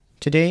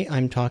Today,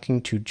 I'm talking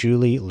to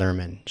Julie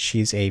Lerman.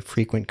 She's a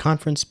frequent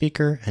conference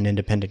speaker, an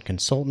independent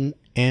consultant,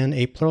 and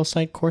a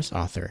Pluralsight course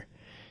author.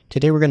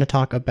 Today, we're going to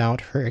talk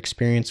about her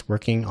experience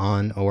working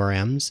on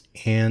ORMs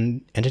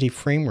and Entity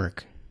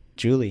Framework.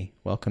 Julie,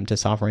 welcome to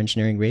Software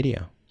Engineering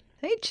Radio.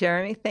 Hey,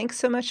 Jeremy. Thanks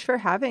so much for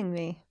having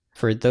me.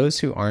 For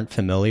those who aren't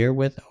familiar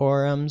with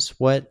ORMs,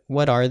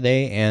 what are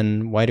they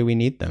and why do we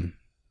need them?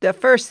 The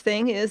first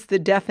thing is the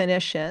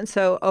definition.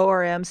 So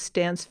ORM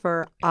stands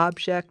for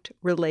Object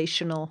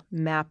Relational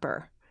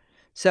Mapper.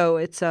 So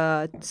it's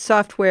a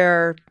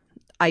software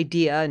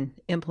idea and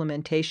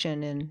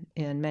implementation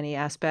in many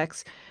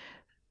aspects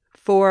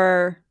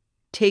for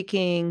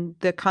taking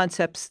the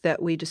concepts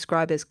that we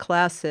describe as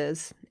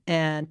classes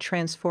and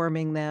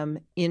transforming them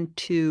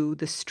into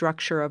the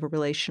structure of a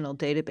relational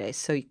database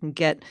so you can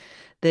get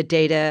the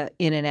data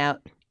in and out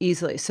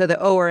easily. So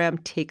the ORM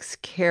takes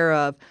care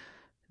of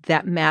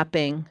that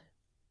mapping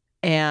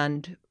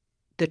and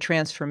the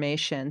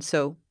transformation.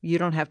 So you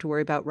don't have to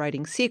worry about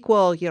writing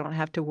SQL. You don't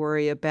have to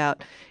worry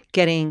about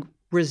getting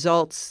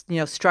results,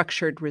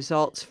 structured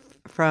results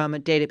from a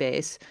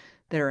database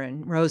that are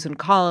in rows and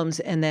columns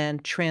and then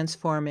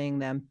transforming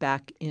them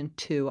back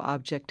into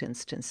object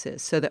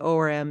instances. So the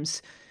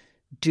ORMs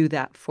do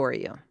that for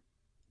you.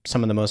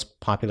 Some of the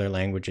most popular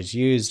languages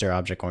used are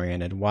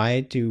object-oriented. Why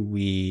do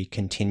we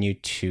continue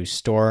to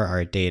store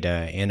our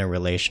data in a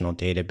relational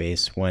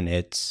database when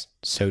it's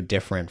so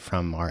different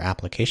from our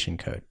application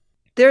code?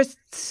 There's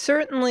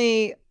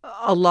certainly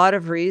a lot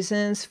of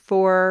reasons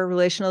for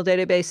relational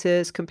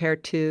databases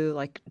compared to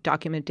like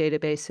document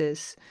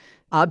databases,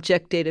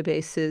 object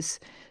databases.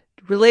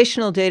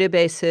 Relational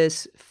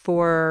databases,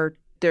 for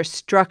their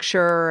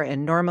structure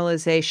and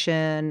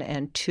normalization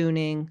and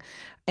tuning,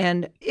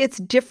 and it's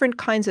different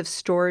kinds of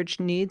storage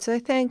needs, I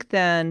think,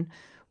 than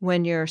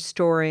when you're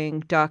storing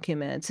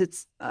documents.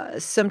 It's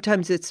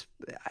sometimes it's,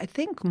 I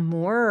think,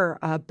 more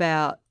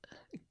about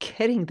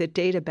getting the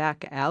data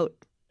back out,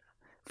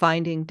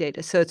 finding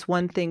data. So it's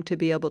one thing to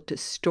be able to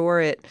store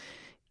it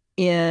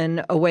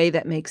in a way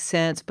that makes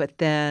sense, but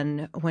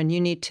then when you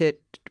need to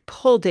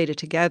pull data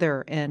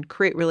together and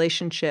create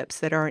relationships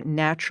that aren't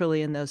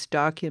naturally in those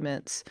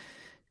documents,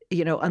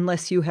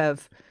 unless you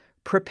have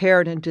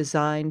prepared and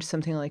designed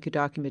something like a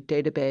document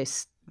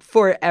database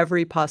for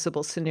every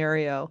possible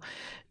scenario.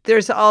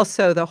 There's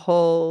also the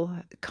whole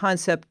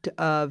concept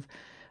of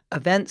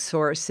event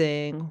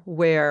sourcing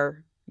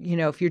where,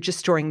 if you're just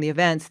storing the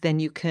events,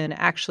 then you can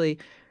actually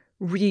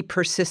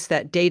re-persist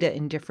that data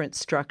in different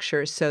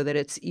structures so that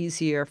it's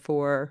easier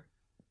for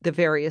the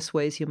various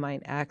ways you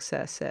might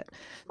access it.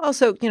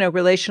 Also,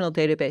 relational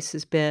database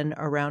has been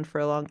around for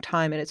a long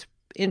time, and it's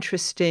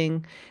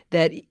interesting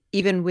that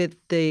even with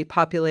the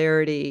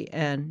popularity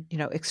and,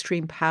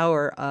 extreme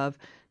power of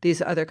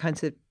these other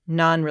kinds of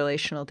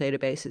non-relational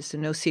databases, so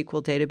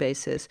NoSQL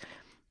databases,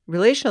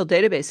 relational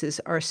databases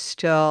are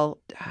still,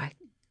 I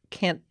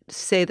can't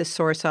say the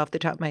source off the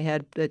top of my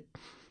head, but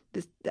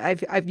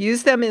I've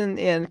used them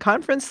in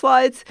conference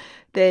slides.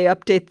 They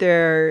update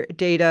their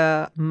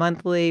data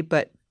monthly,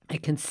 but I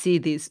can see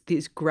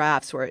these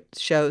graphs where it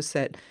shows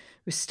that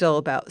there's still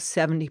about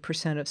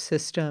 70% of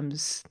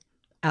systems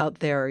out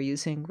there are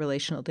using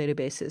relational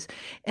databases.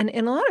 And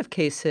in a lot of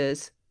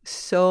cases,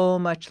 so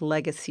much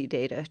legacy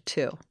data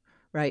too,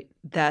 right?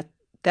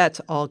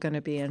 That's all going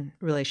to be in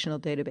relational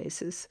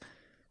databases.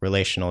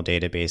 Relational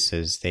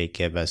databases, they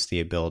give us the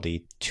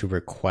ability to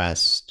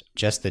request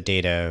just the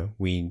data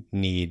we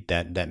need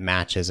that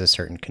matches a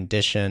certain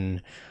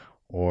condition,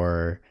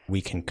 or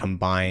we can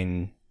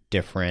combine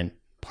different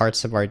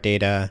parts of our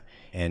data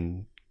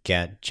and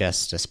get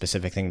just a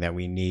specific thing that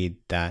we need,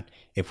 that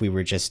if we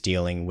were just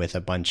dealing with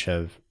a bunch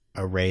of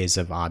arrays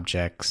of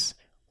objects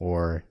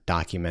or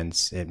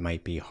documents, it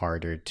might be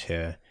harder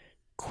to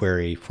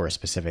query for a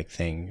specific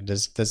thing.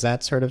 Does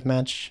that sort of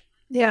match?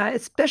 Yeah,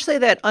 especially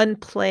that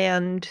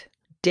unplanned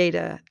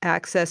data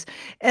access.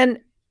 And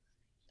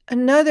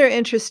another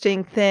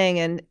interesting thing,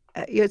 and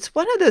it's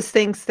one of those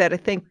things that I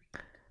think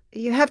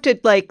you have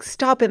to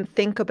stop and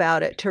think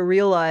about it to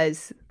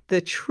realize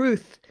the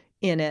truth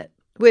in it,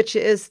 which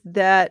is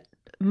that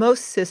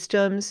most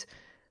systems,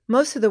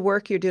 most of the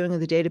work you're doing in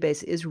the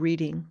database is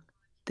reading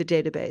the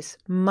database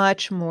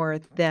much more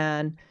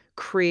than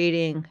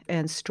creating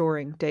and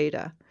storing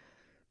data.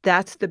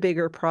 That's the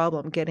bigger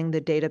problem, getting the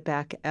data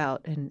back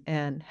out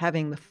and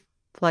having the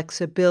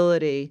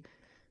flexibility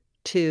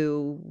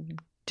to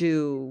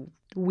do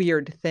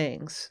weird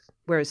things.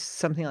 Whereas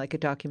something like a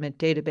document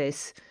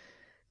database,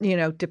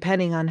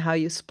 depending on how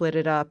you split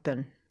it up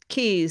and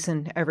keys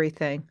and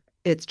everything,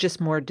 it's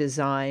just more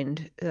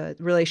designed.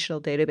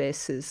 Relational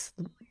databases,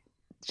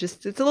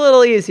 it's a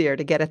little easier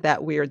to get at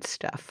that weird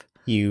stuff.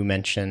 You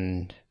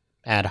mentioned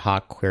ad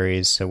hoc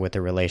queries. So with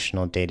a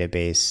relational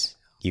database,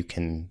 you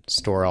can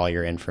store all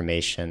your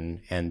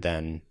information and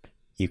then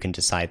you can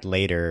decide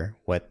later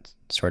what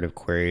sort of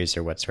queries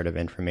or what sort of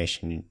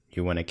information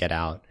you want to get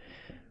out.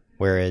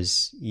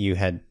 Whereas you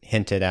had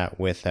hinted at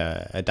with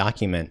a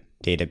document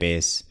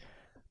database,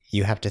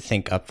 you have to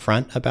think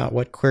upfront about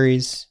what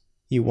queries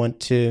you want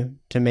to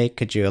make?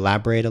 Could you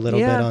elaborate a little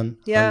bit on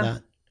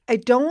that? I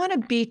don't want to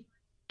be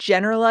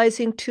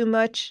generalizing too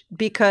much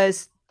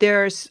because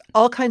there's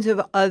all kinds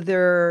of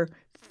other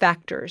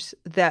factors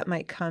that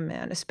might come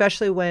in,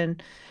 especially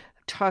when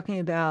talking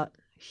about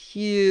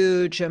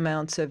huge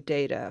amounts of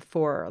data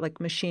for like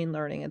machine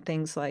learning and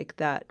things like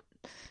that.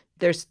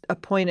 There's a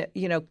point,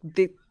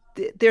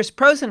 there's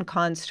pros and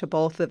cons to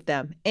both of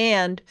them.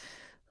 And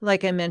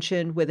like I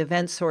mentioned with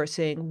event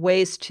sourcing,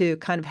 ways to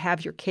kind of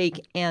have your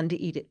cake and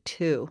eat it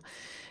too.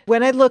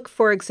 When I look,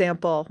 for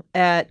example,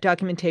 at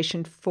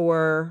documentation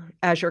for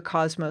Azure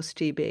Cosmos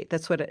DB,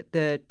 that's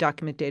the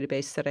document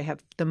database that I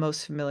have the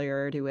most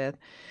familiarity with.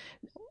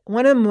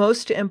 One of the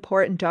most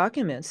important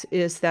documents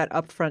is that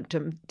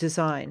upfront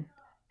design.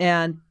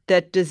 And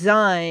that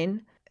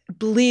design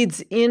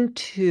bleeds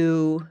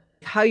into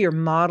how you're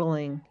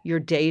modeling your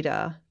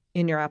data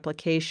in your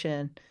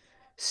application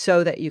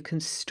so that you can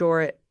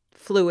store it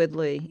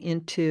fluidly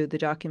into the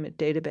document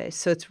database.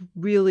 So it's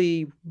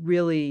really,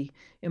 really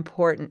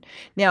important.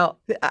 Now,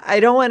 I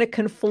don't want to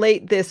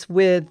conflate this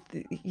with,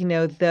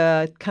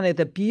 the kind of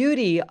the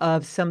beauty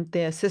of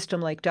a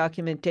system like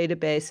document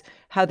database,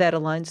 how that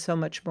aligns so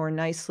much more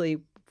nicely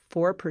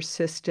for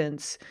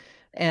persistence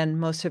and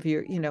most of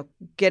your,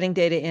 getting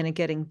data in and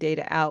getting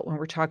data out when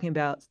we're talking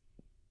about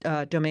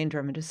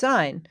domain-driven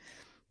design,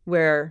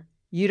 where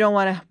you don't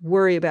want to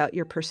worry about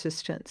your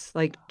persistence.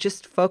 Like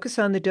just focus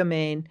on the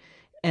domain.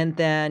 And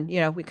then,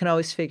 we can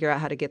always figure out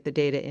how to get the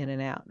data in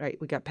and out, right?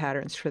 We got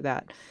patterns for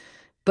that.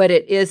 But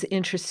it is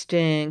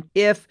interesting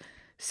if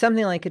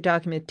something like a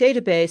document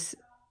database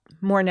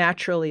more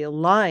naturally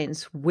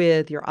aligns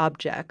with your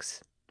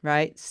objects,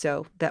 right?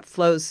 So that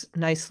flows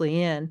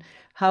nicely in.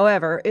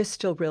 However, it's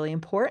still really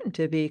important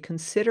to be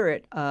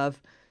considerate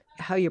of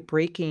how you're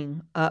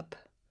breaking up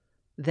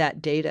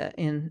that data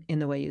in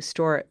the way you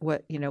store it,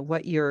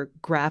 what your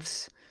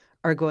graphs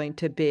are going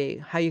to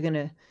be, how you're going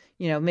to,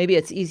 maybe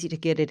it's easy to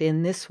get it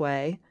in this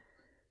way,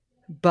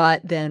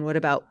 but then what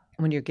about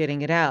when you're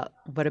getting it out?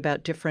 What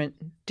about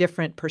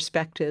different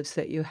perspectives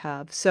that you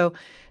have? So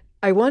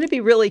I want to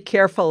be really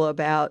careful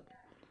about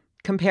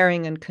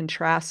comparing and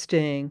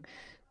contrasting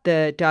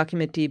the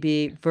document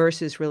DB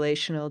versus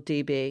relational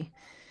DB.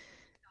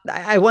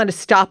 I want to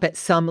stop at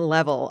some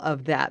level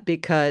of that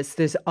because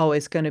there's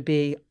always going to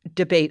be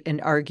debate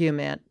and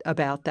argument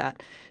about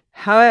that.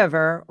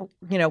 However,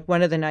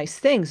 one of the nice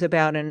things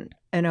about an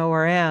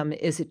ORM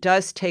is it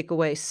does take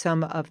away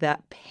some of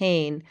that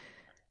pain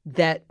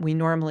that we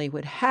normally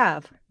would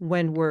have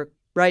when we're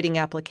writing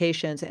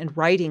applications and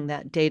writing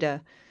that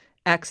data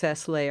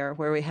access layer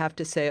where we have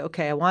to say,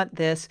 okay, I want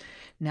this.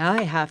 Now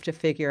I have to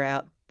figure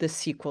out the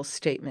SQL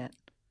statement,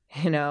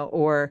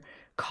 or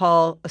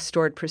call a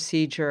stored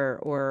procedure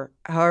or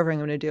however I'm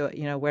going to do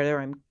it, whether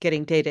I'm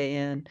getting data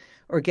in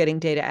or getting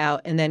data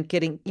out and then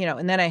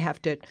and then I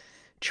have to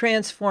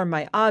transform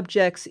my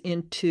objects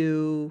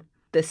into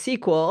the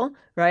SQL,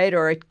 right?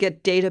 Or I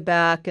get data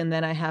back and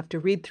then I have to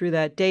read through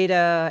that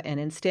data and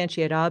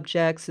instantiate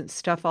objects and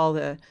stuff all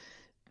the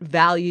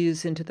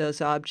values into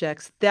those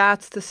objects.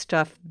 That's the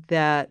stuff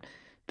that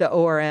the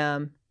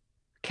ORM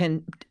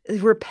can,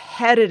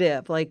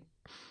 repetitive, like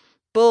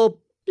bull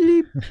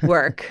bleep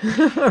work,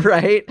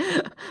 right?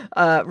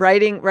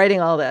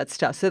 Writing all that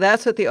stuff. So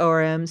that's what the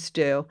ORMs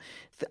do.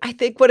 I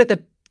think one of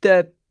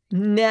the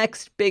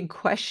next big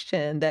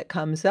question that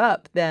comes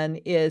up then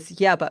is,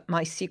 but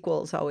my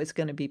SQL is always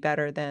going to be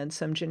better than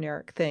some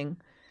generic thing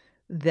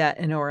that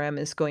an ORM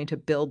is going to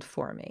build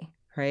for me,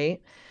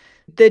 right?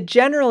 The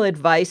general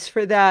advice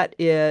for that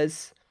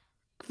is,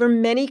 for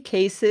many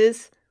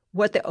cases,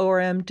 what the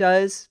ORM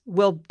does,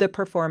 the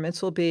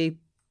performance will be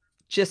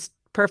just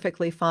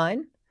perfectly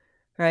fine,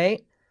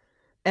 right?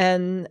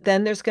 And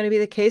then there's going to be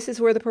the cases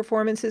where the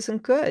performance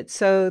isn't good.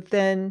 So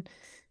then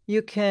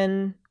you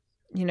can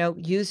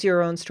use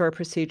your own store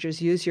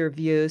procedures, use your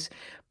views.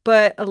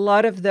 But a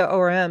lot of the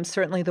ORMs,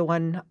 certainly the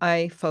one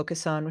I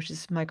focus on, which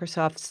is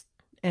Microsoft's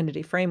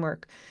Entity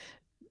Framework,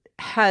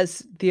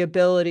 has the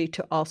ability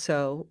to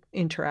also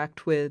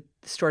interact with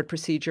stored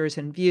procedures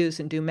and views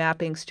and do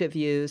mappings to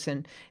views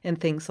and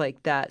things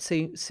like that.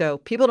 So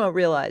people don't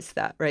realize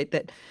that, right?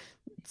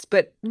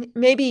 But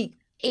maybe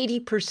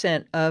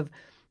 80% of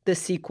the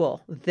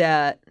SQL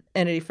that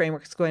Entity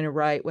Framework is going to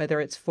write, whether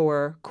it's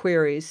for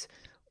queries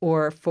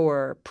or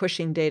for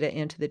pushing data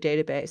into the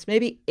database,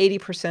 maybe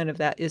 80% of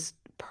that is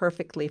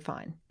perfectly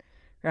fine,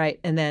 right?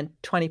 And then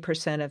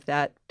 20% of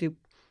that do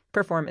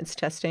performance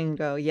testing and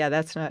go,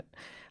 that's not,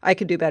 I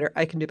can do better,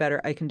 I can do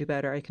better, I can do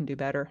better, I can do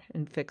better,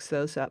 and fix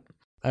those up.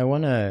 I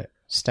want to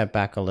step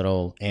back a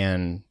little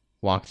and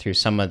walk through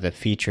some of the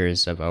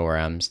features of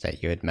ORMs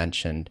that you had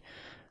mentioned.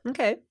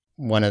 Okay.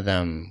 One of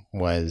them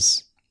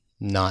was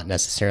not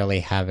necessarily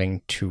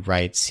having to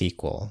write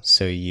SQL.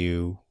 So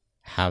you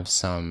have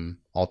some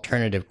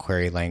alternative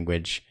query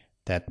language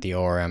that the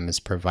ORM is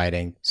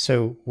providing.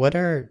 So what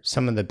are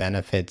some of the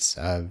benefits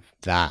of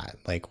that?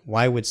 Like,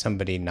 why would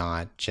somebody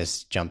not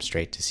just jump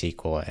straight to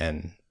SQL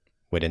and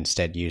would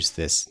instead use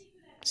this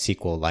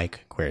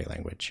SQL-like query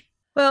language?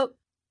 Well,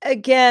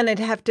 Again, I'd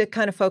have to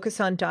kind of focus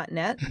on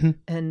 .NET, Mhm.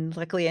 and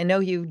luckily, I know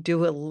you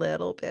do a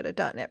little bit of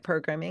 .NET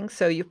programming,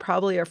 so you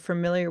probably are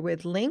familiar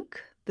with LINQ,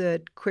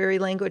 the query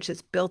language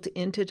that's built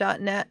into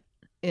 .NET,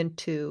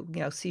 into,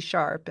 C#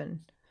 and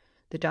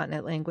the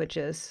 .NET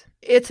languages.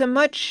 It's a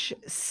much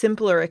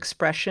simpler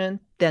expression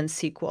than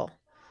SQL,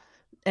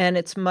 and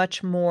it's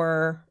much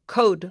more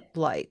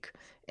code-like.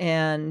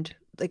 And,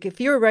 like, if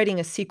you're writing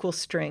a SQL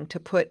string to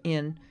put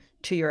in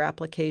to your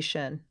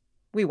application,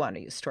 we want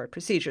to use stored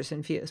procedures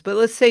and views. But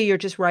let's say you're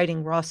just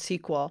writing raw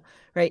SQL,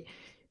 right?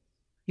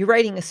 You're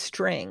writing a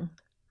string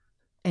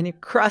and you're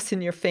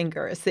crossing your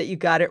fingers that you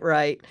got it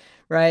right?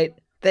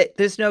 That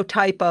there's no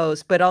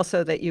typos, but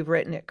also that you've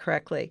written it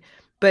correctly.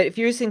 But if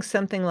you're using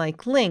something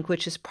like LINQ,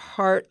 which is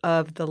part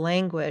of the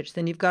language,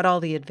 then you've got all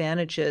the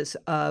advantages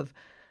of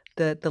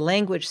the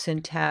language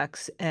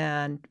syntax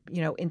and,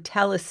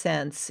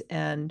 IntelliSense,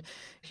 and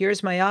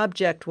here's my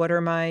object, what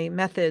are my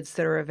methods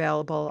that are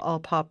available all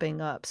popping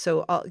up.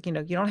 So, you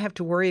don't have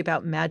to worry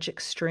about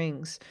magic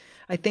strings.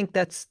 I think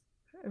that's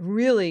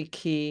really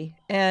key.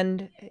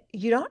 And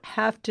you don't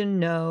have to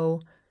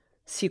know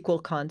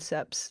SQL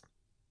concepts,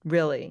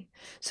 really.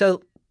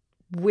 So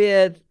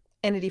with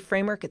Entity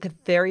Framework at the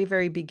very,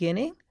 very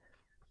beginning,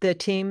 the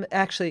team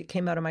actually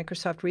came out of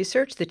Microsoft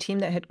Research. The team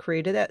that had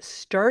created that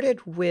started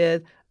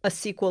with a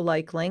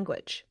SQL-like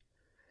language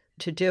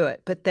to do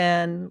it. But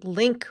then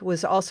LINQ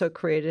was also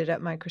created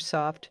at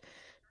Microsoft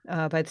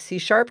by the C#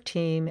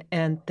 team,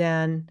 and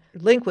then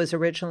LINQ was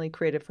originally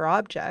created for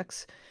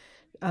objects.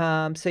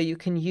 So you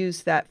can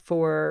use that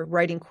for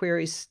writing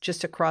queries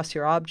just across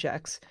your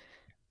objects.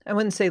 I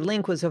wouldn't say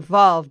LINQ was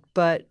evolved,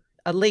 but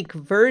a LINQ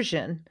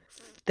version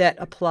that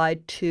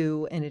applied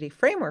to Entity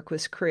Framework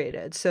was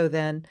created. So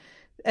then,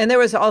 and there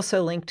was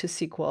also LINQ to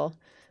SQL,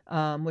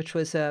 which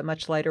was a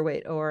much lighter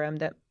weight ORM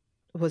that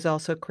was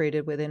also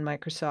created within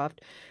Microsoft.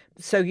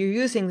 So you're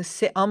using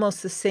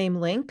almost the same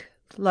LINQ.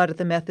 A lot of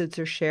the methods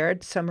are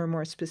shared. Some are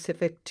more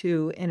specific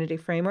to Entity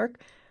Framework.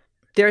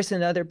 There's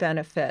another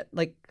benefit.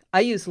 Like,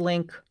 I use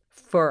LINQ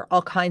for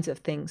all kinds of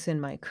things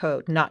in my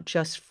code, not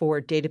just for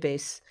the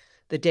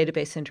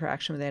database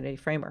interaction with Entity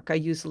Framework. I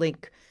use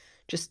LINQ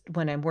just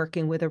when I'm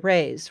working with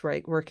arrays,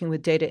 right? Working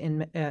with data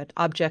in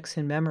objects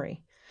in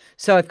memory.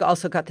 So I've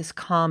also got this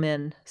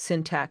common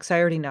syntax. I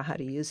already know how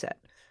to use it,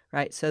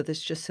 right? So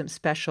there's just some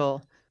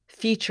special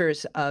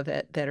features of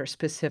it that are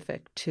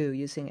specific to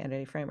using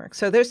Entity Framework.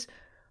 So there's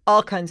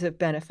all kinds of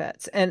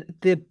benefits. And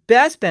the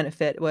best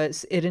benefit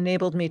was it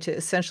enabled me to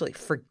essentially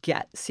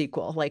forget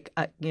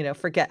SQL,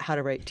 forget how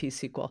to write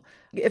T-SQL.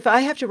 If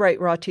I have to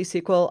write raw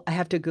T-SQL, I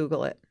have to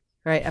Google it,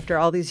 right? After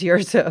all these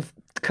years of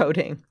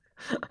coding.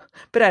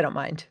 But I don't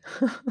mind.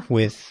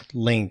 With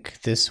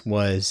LINQ, this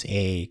was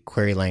a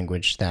query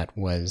language that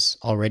was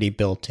already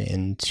built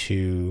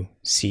into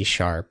C#,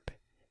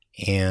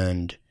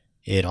 and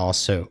it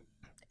also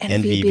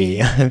And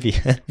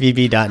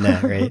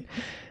VB.NET, right?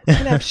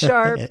 And F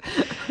Sharp.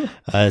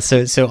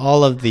 So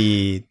all of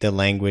the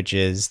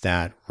languages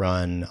that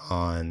run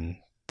on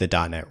the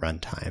 .NET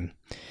runtime.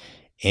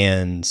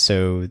 And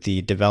so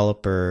the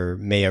developer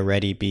may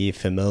already be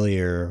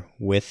familiar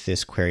with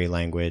this query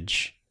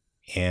language,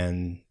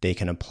 and they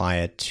can apply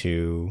it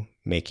to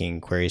making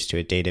queries to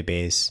a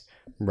database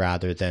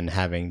rather than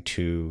having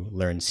to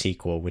learn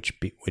SQL, which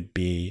would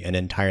be an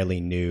entirely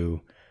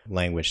new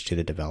language to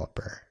the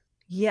developer.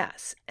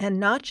 Yes, and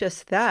not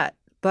just that,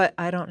 but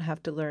I don't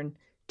have to learn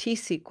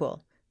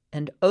T-SQL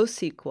and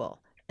O-SQL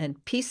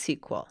and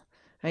P-SQL,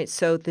 right?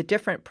 So the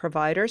different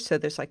providers, so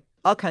there's like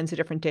all kinds of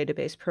different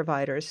database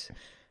providers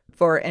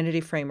for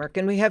Entity Framework.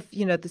 And we have,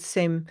 the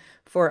same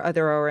for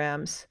other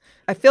ORMs.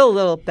 I feel a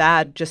little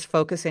bad just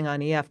focusing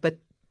on EF, but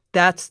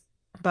that's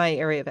my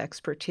area of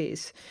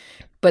expertise.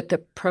 But the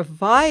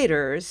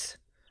providers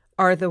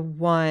are the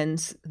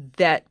ones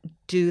that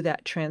do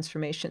that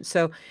transformation.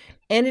 So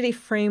Entity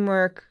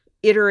Framework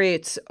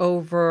iterates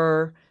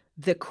over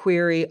the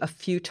query a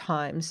few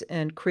times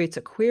and creates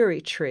a query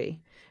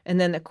tree. And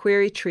then the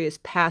query tree is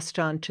passed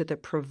on to the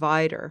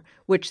provider,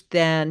 which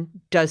then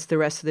does the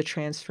rest of the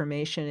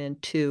transformation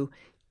into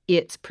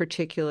its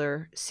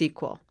particular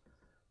SQL,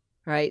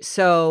 right?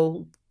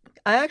 So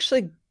I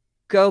actually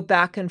go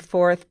back and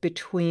forth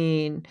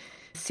between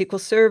SQL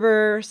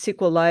Server,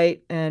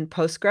 SQLite, and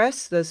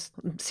Postgres. Those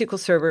SQL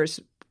Servers,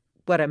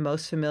 what I'm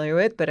most familiar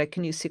with, but I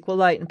can use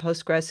SQLite and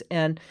Postgres.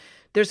 And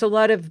there's a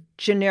lot of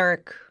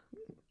generic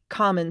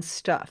common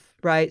stuff,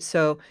 right?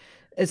 So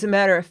as a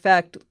matter of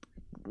fact,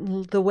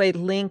 the way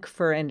LINQ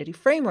for Entity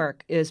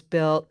Framework is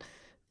built,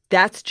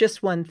 that's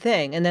just one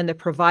thing. And then the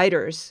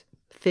providers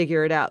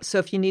figure it out. So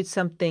if you need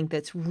something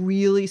that's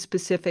really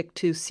specific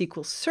to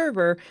SQL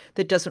Server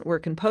that doesn't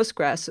work in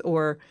Postgres,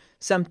 or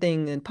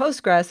something in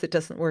Postgres that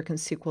doesn't work in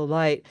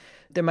SQLite,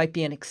 there might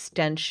be an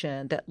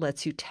extension that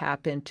lets you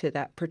tap into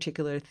that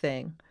particular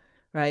thing,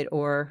 right?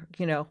 Or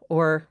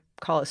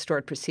call a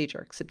stored procedure,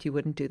 except you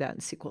wouldn't do that in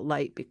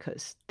SQLite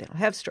because they don't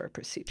have stored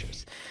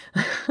procedures.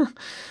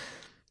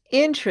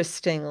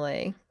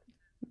 Interestingly,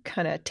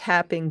 kind of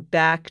tapping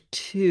back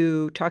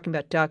to talking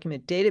about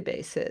document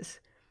databases,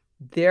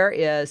 there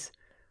is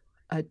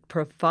a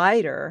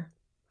provider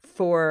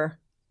for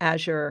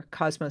Azure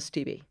Cosmos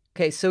DB.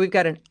 Okay, so we've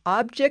got an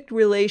object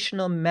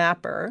relational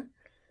mapper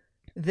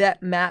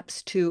that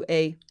maps to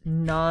a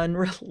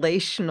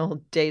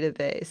non-relational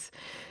database.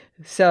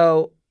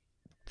 So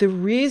the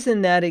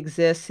reason that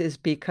exists is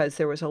because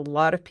there was a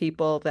lot of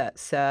people that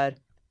said,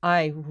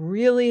 I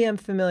really am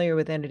familiar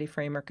with Entity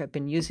Framework. I've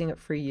been using it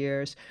for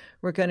years.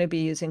 We're going to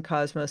be using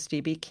Cosmos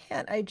DB.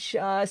 Can't I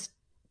just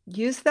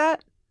use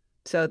that?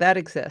 So that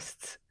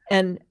exists.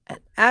 And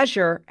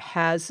Azure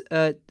has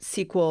a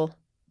SQL,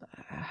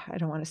 I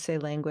don't want to say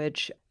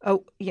language.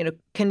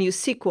 Can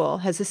use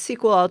SQL, has a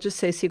SQL, I'll just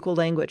say SQL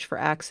language for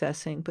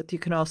accessing, but you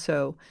can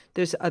also,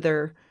 there's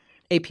other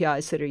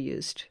APIs that are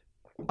used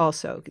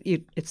also.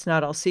 It's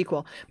not all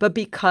SQL, but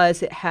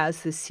because it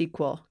has the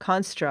SQL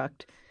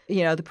construct,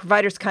 the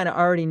providers kind of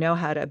already know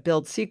how to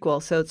build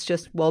SQL. So it's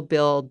just, we'll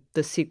build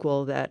the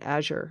SQL that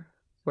Azure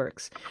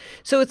works.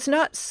 So it's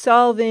not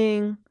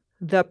solving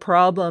the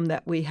problem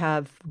that we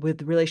have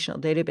with relational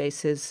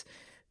databases,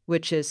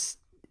 which is,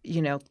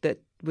 that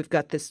we've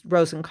got this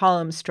rows and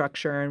columns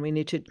structure and we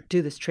need to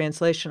do this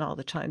translation all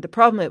the time. The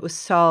problem it was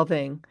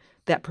solving,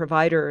 that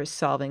provider is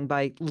solving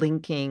by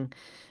linking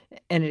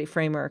Entity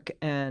Framework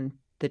and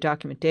the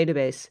document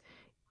database,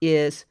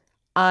 is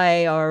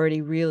I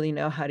already really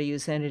know how to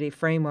use Entity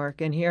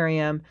Framework, and here I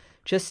am,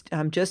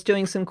 I'm just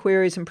doing some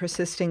queries and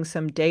persisting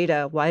some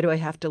data. Why do I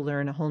have to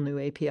learn a whole new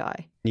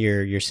API?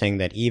 You're saying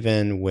that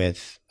even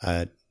with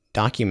a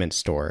document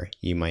store,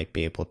 you might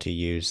be able to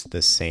use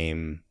the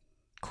same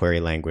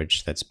query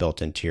language that's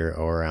built into your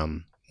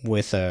ORM.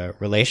 With a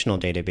relational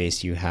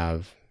database, you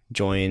have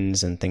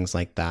joins and things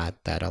like that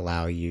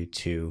allow you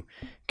to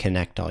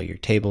connect all your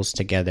tables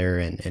together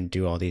and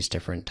do all these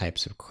different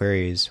types of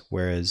queries.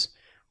 Whereas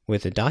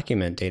with a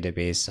document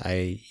database,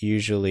 I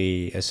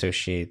usually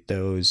associate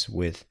those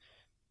with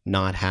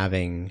not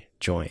having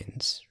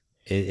joins.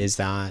 Is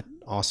that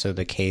also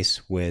the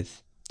case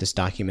with this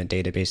document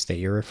database that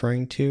you're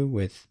referring to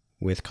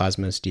with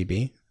Cosmos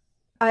DB?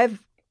 I've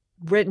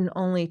written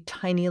only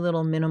tiny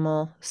little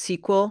minimal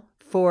SQL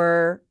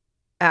for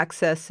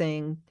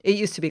accessing, it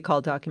used to be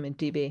called Document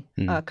DB,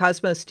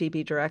 Cosmos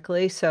DB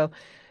directly. So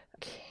I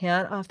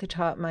can't off the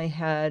top of my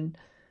head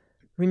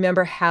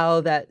remember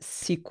how that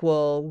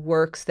SQL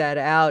works that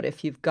out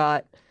if you've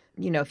got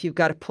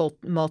to pull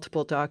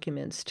multiple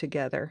documents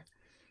together.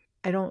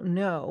 I don't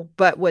know.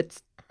 But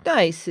what's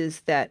nice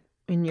is that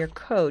in your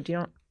code, you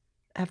don't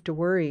have to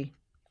worry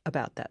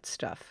about that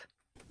stuff.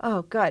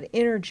 Oh God,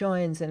 inner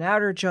joins and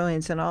outer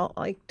joins and all,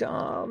 like,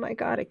 oh my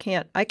God, I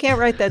can't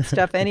write that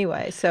stuff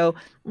anyway. So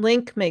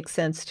LINQ makes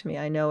sense to me.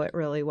 I know it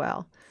really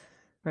well,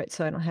 right?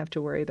 So I don't have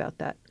to worry about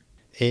that.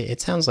 It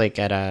sounds like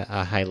at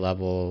a high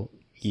level,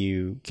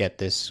 you get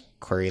this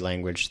query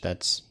language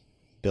that's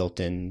built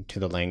into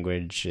the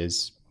language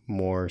is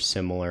more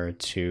similar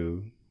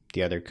to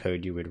the other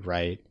code you would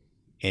write.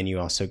 And you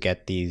also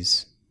get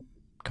these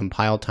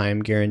compile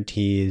time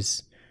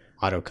guarantees,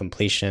 auto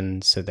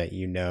completion, so that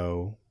you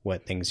know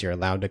what things you're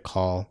allowed to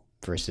call,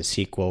 versus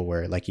SQL,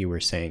 where, like you were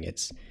saying,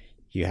 it's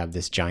you have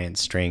this giant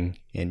string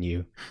and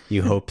you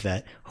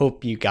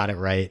hope you got it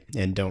right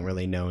and don't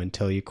really know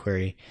until you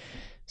query.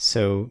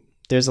 So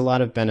there's a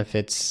lot of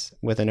benefits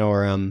with an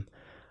ORM.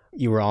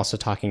 You were also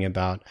talking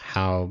about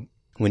how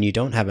when you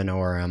don't have an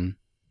ORM,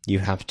 you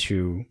have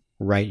to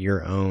write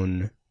your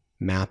own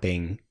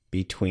mapping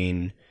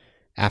between,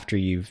 after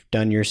you've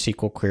done your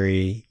SQL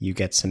query, you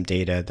get some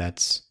data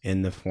that's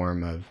in the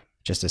form of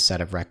just a set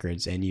of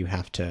records, and you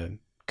have to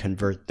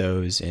convert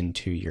those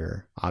into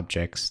your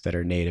objects that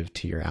are native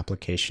to your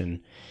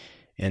application.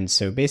 And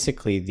so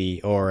basically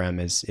the ORM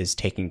is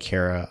taking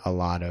care of a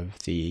lot of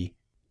the,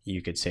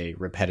 you could say,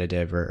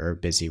 repetitive or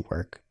busy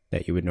work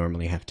that you would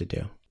normally have to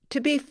do. To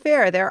be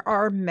fair, there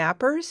are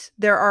mappers.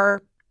 There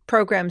are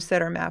programs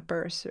that are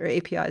mappers or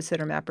APIs that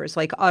are mappers,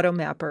 like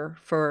AutoMapper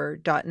for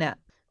 .NET,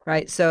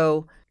 right?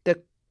 So the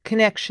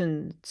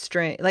connection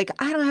string, like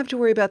I don't have to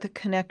worry about the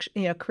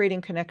connection,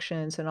 creating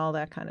connections and all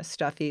that kind of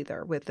stuff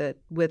either with the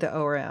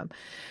ORM.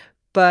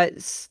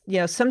 But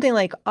something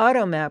like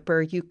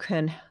AutoMapper, you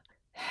can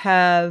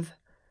have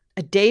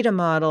a data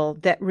model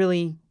that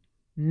really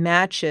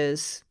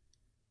matches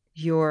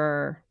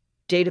your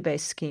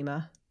database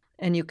schema,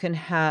 and you can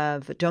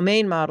have a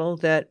domain model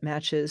that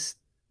matches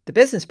the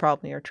business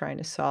problem you're trying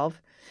to solve.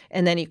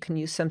 And then you can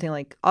use something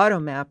like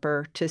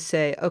AutoMapper to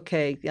say,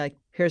 okay, like,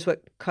 here's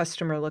what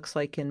customer looks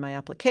like in my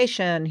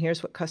application.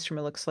 Here's what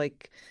customer looks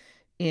like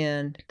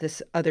in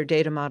this other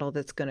data model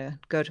that's going to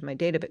go to my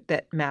database,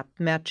 that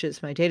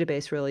matches my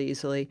database really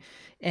easily.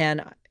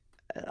 And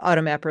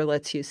AutoMapper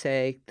lets you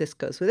say, this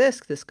goes with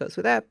this goes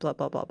with that, blah,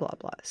 blah, blah, blah,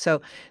 blah.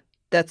 So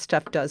that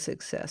stuff does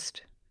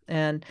exist.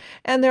 And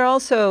there are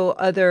also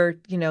other,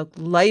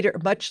 lighter,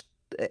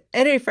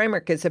 Entity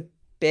Framework is a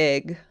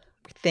big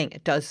thing.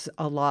 It does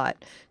a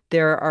lot.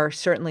 There are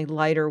certainly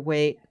lighter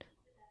weight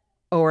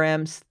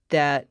ORMs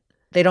that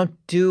they don't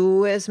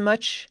do as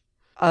much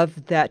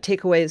of that,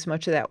 take away as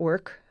much of that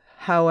work.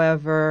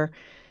 However,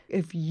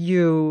 if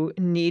you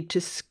need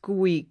to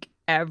squeak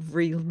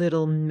every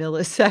little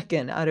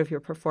millisecond out of your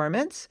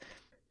performance.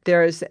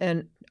 There's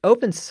an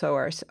open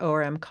source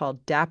ORM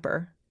called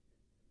Dapper,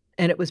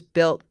 and it was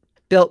built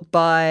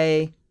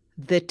by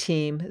the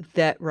team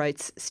that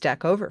writes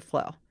Stack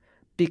Overflow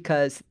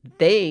because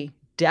they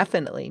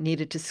definitely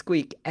needed to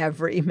squeak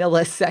every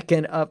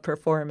millisecond of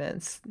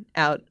performance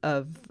out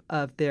of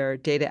their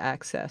data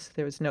access.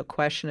 There was no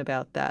question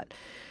about that.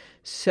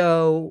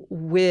 So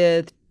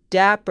with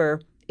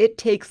Dapper, it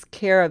takes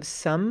care of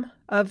some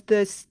of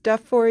the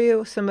stuff for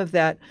you, some of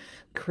that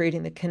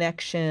creating the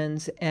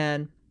connections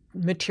and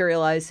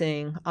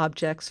materializing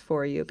objects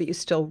for you, but you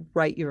still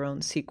write your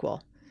own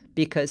SQL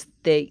because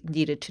they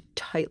needed to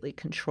tightly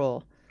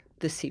control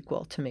the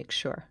SQL to make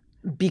sure.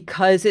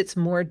 Because it's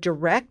more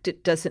direct,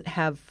 it doesn't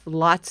have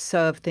lots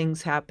of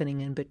things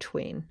happening in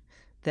between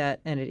that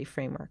Entity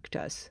Framework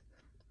does.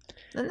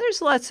 And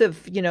there's lots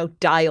of,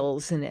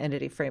 dials in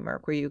Entity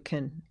Framework where you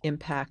can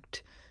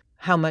impact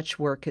how much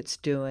work it's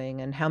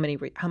doing and how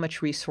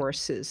much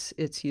resources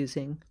it's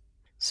using.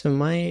 So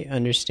my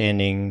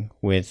understanding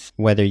with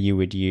whether you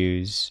would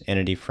use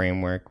Entity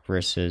Framework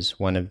versus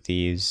one of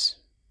these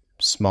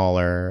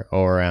smaller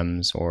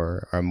ORMs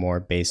or a more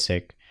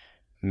basic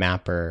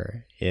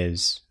mapper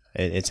is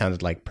it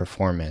sounded like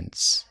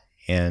performance.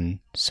 And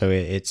so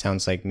it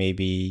sounds like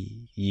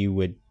maybe you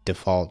would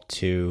default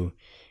to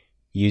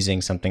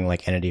using something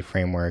like Entity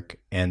Framework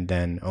and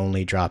then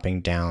only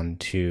dropping down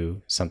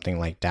to something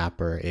like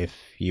Dapper if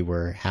you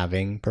were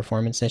having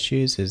performance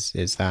issues.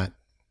 Is that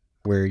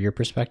where your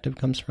perspective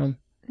comes from?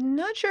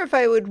 Not sure if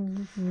I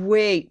would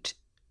wait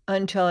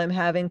until I'm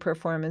having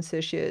performance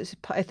issues.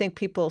 I think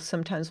people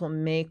sometimes will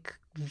make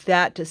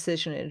that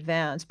decision in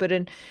advance, but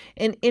an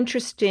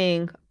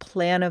interesting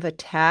plan of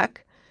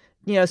attack,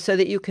 so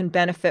that you can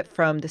benefit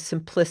from the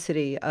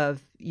simplicity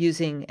of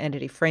using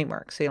Entity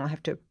Framework, so you don't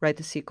have to write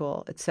the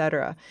SQL, et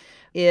cetera,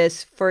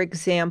 is, for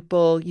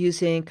example,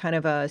 using kind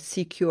of a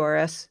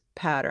CQRS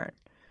pattern,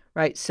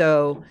 right?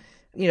 So,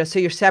 so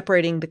you're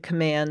separating the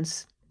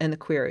commands and the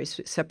queries,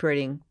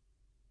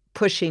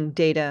 pushing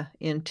data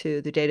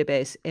into the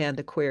database and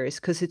the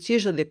queries, because it's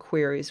usually the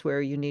queries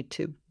where you need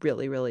to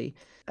really, really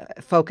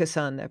focus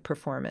on the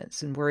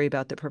performance and worry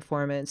about the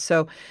performance.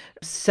 So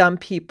some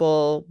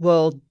people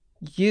will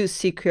use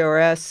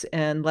CQRS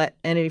and let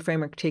Entity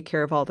Framework take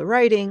care of all the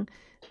writing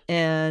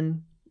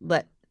and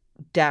let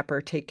Dapper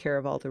take care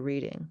of all the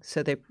reading.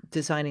 So they're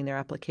designing their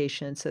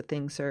application so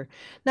things are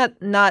not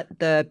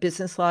the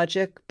business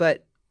logic,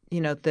 but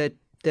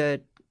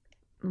the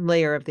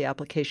layer of the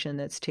application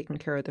that's taking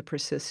care of the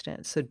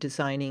persistence. So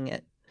designing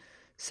it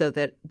so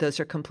that those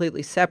are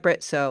completely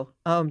separate. So,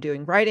 I'm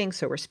doing writing,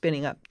 so we're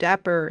spinning up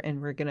Dapper,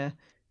 and we're gonna,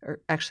 or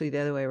actually the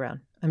other way around.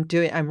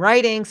 I'm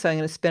writing, so I'm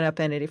going to spin up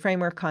Entity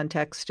Framework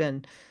context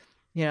and,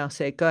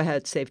 say, go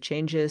ahead, save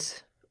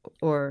changes.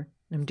 Or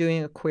I'm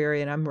doing a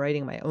query and I'm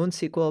writing my own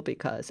SQL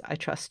because I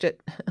trust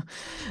it,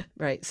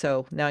 right?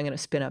 So now I'm going to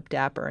spin up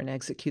Dapper and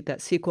execute that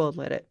SQL,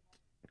 let it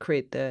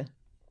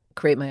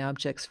create my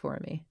objects for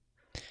me.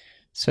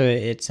 So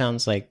it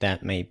sounds like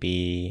it might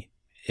be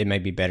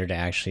better to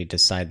actually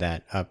decide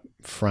that up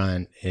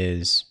front,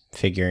 is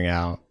figuring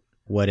out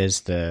what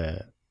is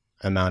the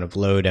amount of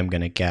load I'm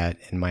going to get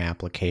in my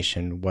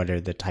application, what are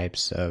the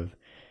types of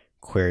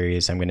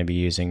queries I'm going to be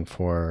using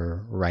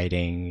for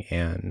writing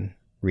and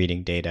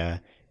reading data,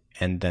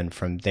 and then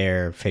from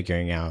there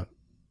figuring out,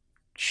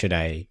 should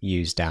I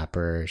use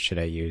Dapper, should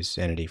I use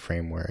Entity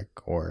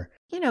Framework, or...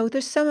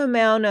 There's some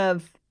amount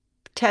of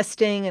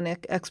testing and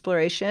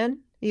exploration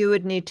you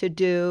would need to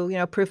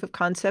do, proof of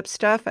concept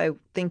stuff. I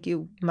think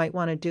you might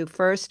want to do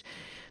first,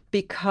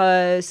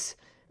 because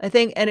I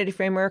think Entity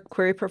Framework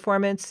query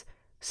performance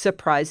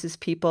surprises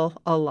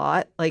people a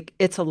lot. Like,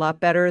 it's a lot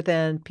better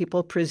than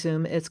people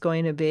presume it's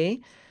going to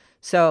be.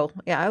 So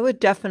yeah, I would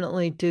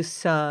definitely do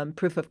some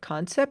proof of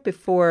concept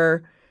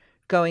before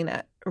going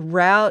that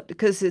route,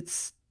 because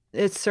it's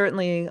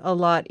certainly a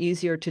lot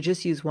easier to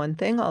just use one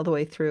thing all the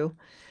way through.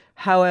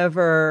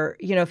 However,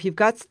 if you've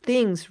got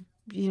things,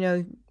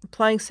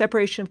 applying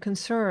separation of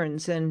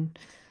concerns and,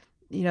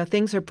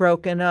 things are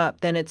broken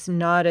up, then it's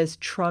not as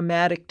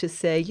traumatic to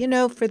say,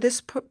 for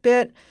this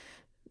bit,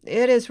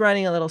 it is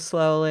running a little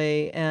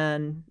slowly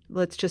and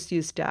let's just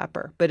use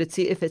Dapper. But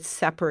if it's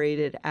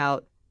separated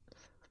out,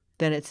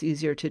 then it's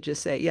easier to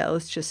just say, yeah,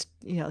 let's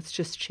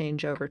just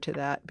change over to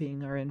that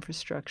being our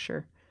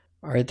infrastructure.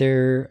 Are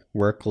there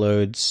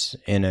workloads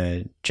in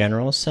a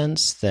general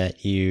sense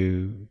that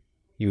you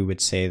would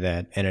say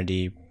that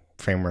Entity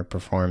Framework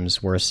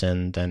performs worse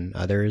in than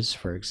others?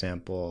 For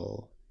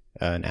example,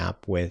 an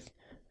app with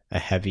a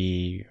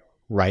heavy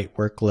write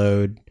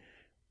workload,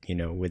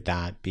 would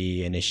that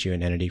be an issue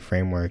in Entity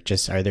Framework?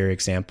 Just, are there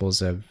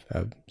examples of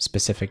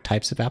specific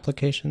types of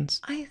applications?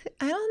 I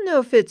don't know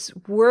if it's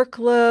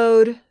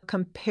workload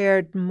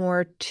compared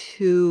more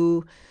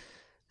to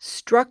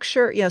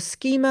structure,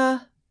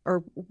 schema,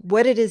 or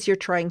what it is you're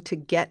trying to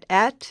get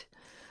at.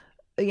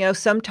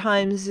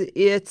 Sometimes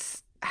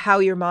it's how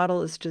your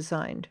model is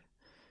designed,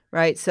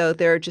 right? So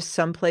there are just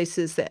some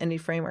places that Entity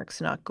Framework's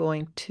not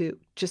going to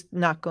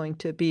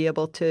be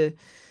able to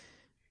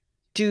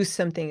do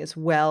something as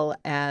well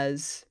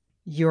as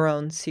your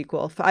own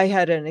SQL. I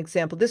had an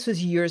example. This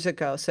was years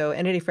ago. So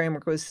Entity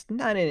Framework was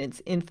not in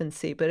its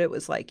infancy, but it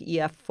was like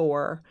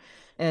EF4.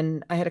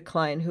 And I had a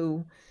client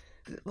who,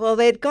 well,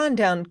 they had gone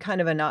down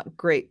kind of a not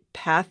great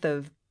path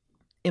of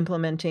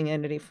implementing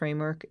Entity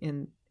Framework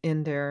in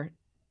their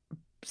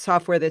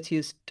software that's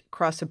used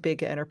across a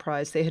big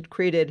enterprise. They had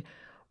created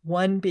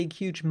one big,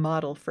 huge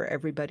model for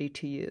everybody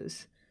to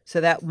use.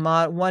 So that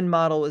one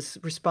model was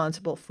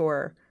responsible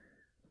for,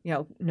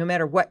 no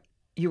matter what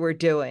you were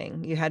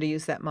doing, you had to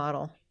use that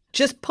model.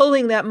 Just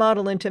pulling that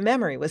model into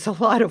memory was a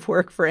lot of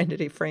work for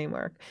Entity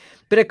Framework,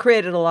 but it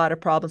created a lot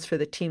of problems for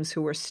the teams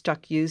who were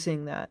stuck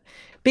using that.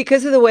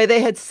 Because of the way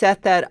they had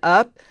set that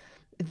up,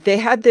 they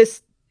had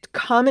this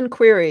common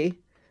query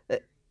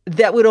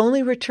that would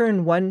only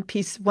return one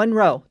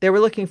row. They were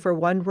looking for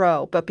one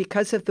row, but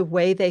because of the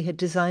way they had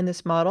designed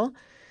this model,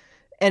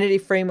 Entity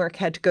Framework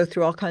had to go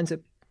through all kinds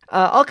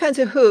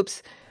of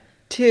hoops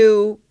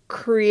to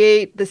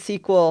create the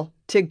SQL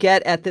to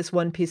get at this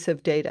one piece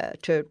of data,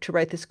 to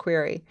write this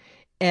query.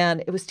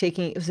 And it was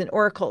in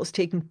Oracle, it was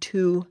taking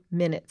 2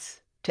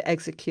 minutes to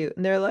execute.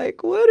 And they're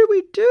like, what do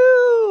we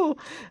do?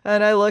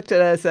 And I looked at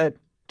it and I said,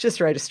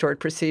 just write a stored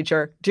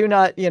procedure. Do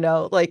not,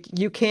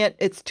 you can't,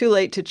 it's too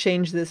late to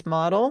change this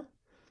model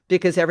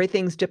because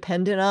everything's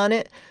dependent on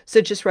it. So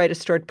just write a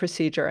stored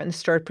procedure. And the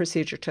stored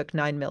procedure took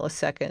 9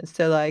 milliseconds.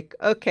 They're like,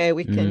 okay,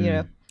 we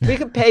can, we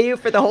can pay you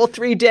for the whole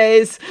 3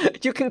 days.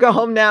 You can go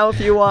home now if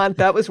you want.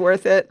 That was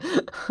worth it.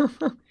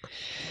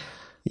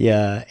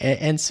 Yeah.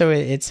 And so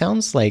it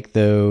sounds like,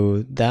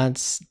 though,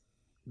 that's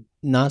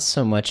not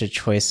so much a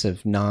choice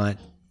of not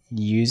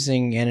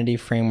using Entity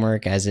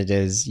Framework as it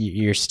is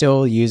you're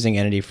still using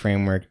Entity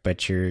Framework,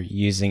 but you're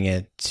using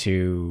it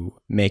to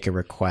make a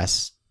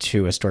request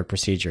to a stored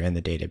procedure in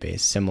the database,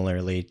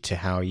 similarly to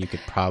how you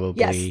could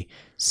probably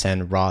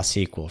send raw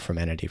SQL from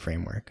Entity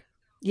Framework.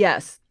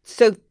 Yes.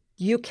 So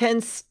you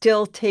can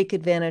still take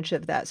advantage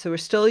of that. So we're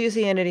still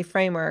using Entity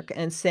Framework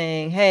and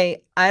saying,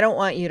 hey, I don't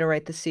want you to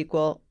write the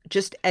SQL,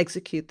 just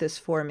execute this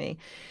for me.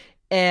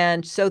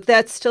 And so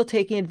that's still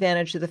taking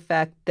advantage of the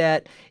fact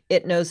that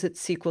it knows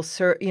its SQL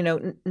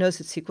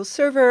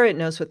Server, it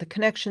knows what the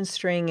connection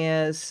string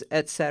is,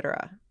 et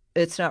cetera.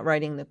 It's not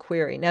writing the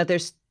query. Now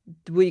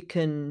we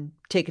can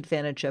take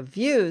advantage of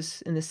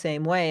views in the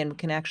same way, and we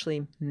can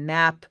actually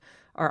map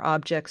our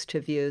objects to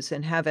views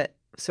and have it.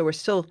 So we're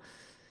still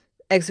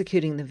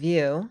executing the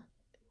view,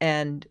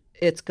 and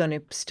it's going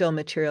to still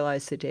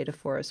materialize the data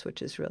for us,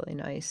 which is really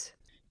nice.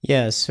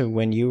 Yeah, so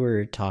when you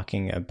were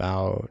talking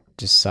about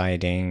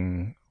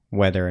deciding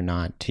whether or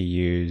not to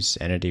use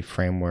Entity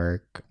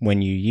Framework,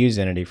 when you use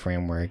Entity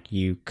Framework,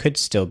 you could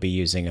still be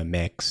using a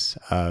mix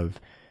of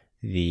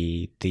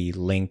the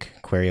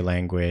LINQ query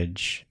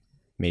language,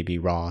 maybe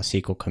raw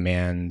SQL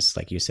commands,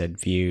 like you said,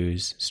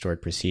 views,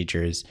 stored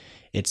procedures.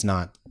 It's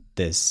not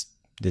this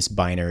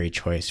binary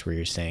choice where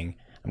you're saying,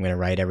 I'm going to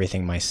write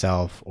everything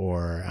myself,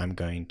 or I'm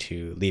going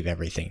to leave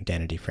everything to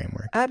Entity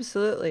Framework.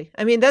 Absolutely.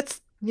 I mean,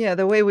 that's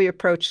the way we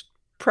approach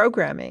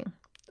programming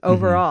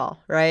overall,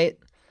 right?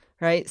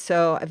 Right.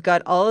 So I've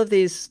got all of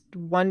these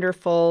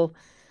wonderful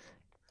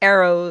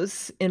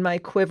arrows in my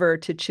quiver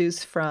to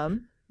choose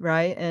from,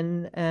 right?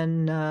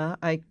 And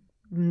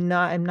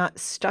I'm not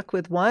stuck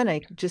with one.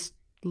 I just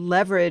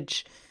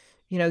leverage,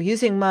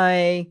 using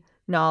my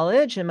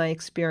knowledge and my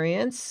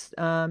experience,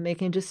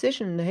 making a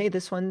decision. Hey,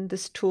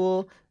 this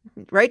tool,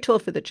 right tool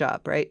for the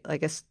job, right? I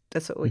guess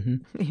that's what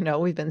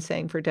we've been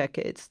saying for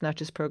decades, not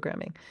just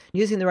programming.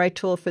 Using the right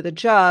tool for the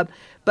job,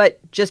 but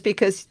just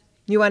because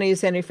you want to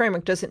use Entity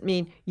Framework doesn't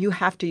mean you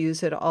have to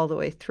use it all the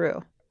way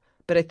through.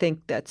 But I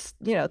think that's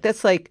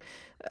like,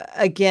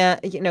 again,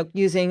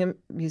 using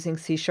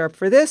C#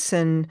 for this,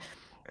 and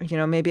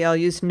maybe I'll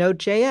use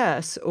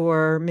Node.js,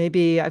 or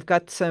maybe I've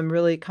got some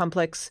really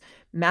complex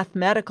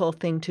mathematical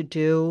thing to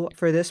do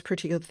for this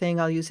particular thing.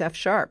 I'll use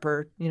F#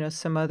 or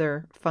some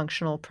other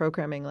functional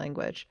programming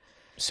language.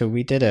 So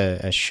we did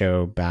a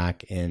show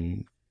back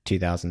in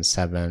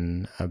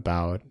 2007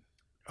 about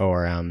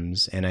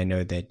ORMs, and I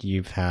know that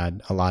you've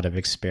had a lot of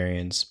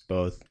experience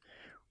both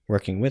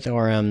working with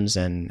ORMs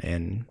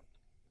and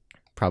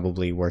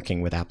probably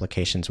working with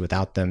applications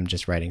without them,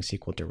 just writing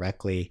SQL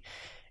directly.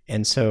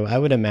 And so I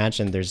would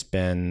imagine there's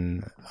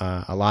been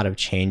a lot of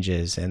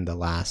changes in the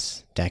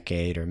last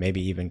decade, or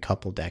maybe even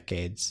couple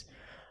decades.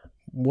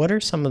 What are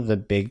some of the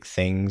big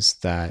things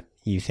that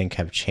you think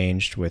have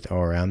changed with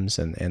ORMs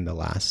in the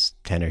last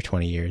 10 or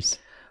 20 years?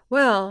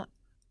 Well,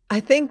 I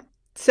think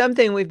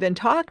something we've been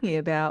talking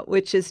about,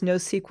 which is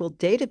NoSQL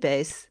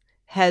database,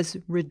 has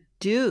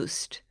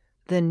reduced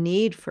the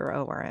need for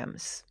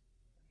ORMs,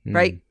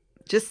 right?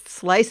 Just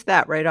slice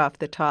that right off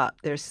the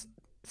top. There's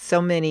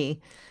so many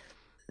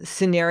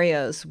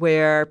scenarios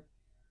where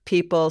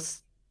people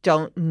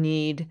don't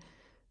need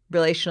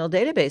relational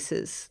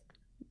databases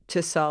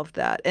to solve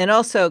that. And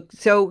also,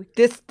 so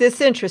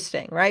this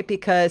interesting, right?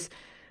 Because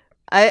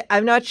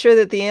I'm not sure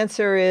that the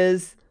answer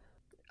is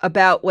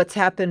about what's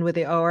happened with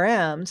the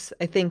ORMs.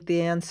 I think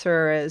the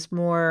answer is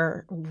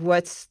more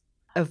what's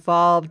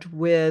evolved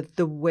with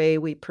the way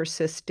we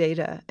persist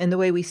data and the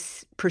way we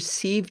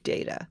perceive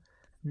data.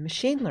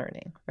 Machine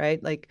learning,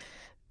 right? Like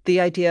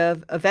the idea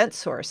of event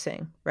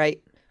sourcing,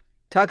 right?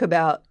 Talk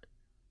about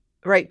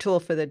right tool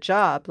for the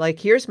job. Like,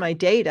 here's my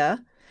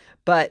data,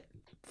 but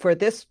for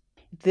this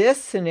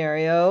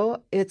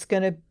scenario, it's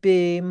going to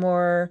be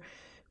more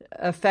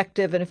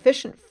effective and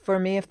efficient for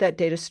me if that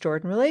data is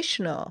stored in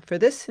relational. For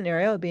this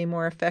scenario, it'll be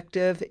more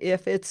effective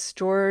if it's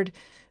stored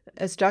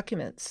as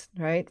documents,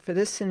 right? For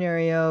this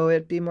scenario,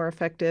 it'd be more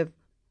effective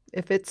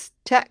if it's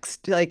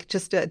text, like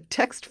just a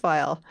text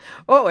file.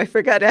 Oh, I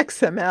forgot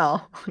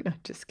XML. No,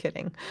 just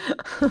kidding.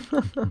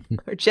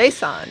 Or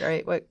JSON,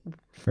 right?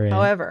 Right.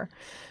 However,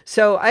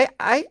 so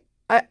I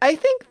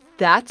think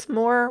that's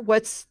more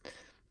what's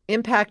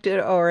impacted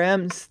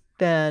ORMs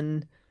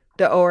than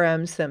the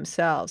ORMs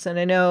themselves. And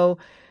I know,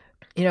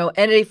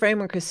 Entity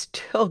Framework is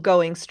still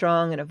going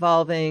strong and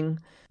evolving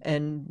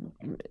and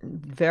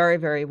very,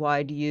 very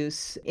wide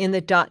use. In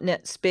the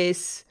 .NET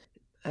space,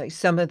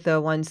 some of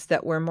the ones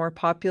that were more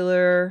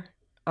popular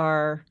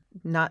are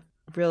not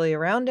really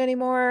around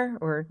anymore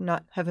or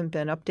haven't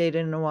been updated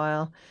in a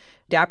while.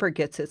 Dapper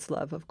gets its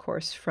love, of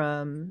course,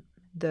 from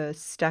the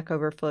Stack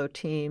Overflow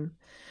team.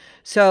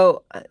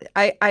 So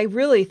I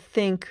really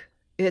think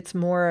it's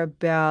more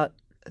about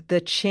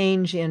the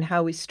change in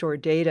how we store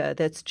data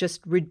that's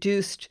just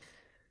reduced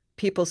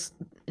people's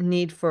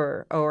need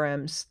for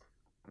ORMs.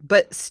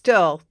 But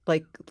still,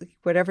 like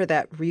whatever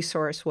that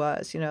resource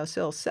was,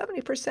 still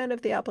 70%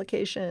 of the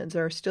applications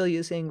are still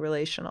using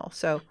relational.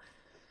 So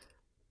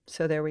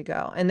there we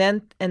go. And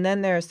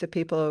then there's the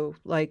people who,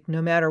 like,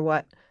 no matter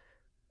what,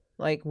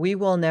 like, we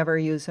will never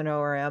use an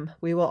ORM.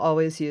 We will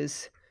always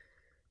use,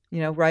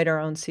 write our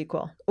own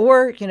SQL.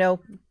 Or,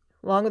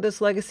 along with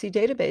those legacy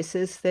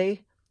databases,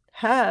 they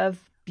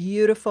have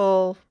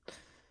beautiful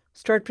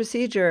stored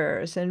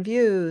procedures and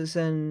views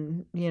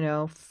and,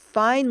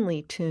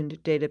 finely tuned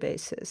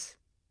databases,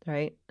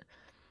 right?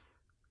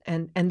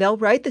 And they'll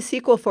write the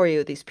SQL for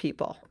you, these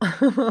people.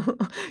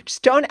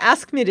 Just don't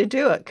ask me to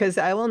do it, because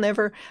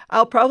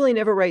I'll probably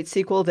never write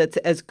SQL that's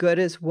as good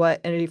as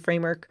what Entity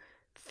Framework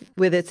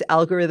with its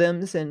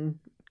algorithms and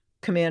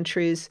command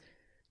trees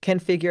can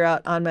figure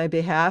out on my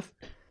behalf.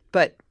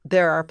 But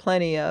there are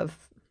plenty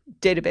of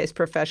database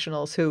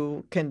professionals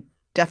who can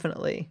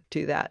definitely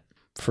do that.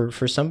 For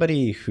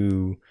somebody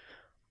who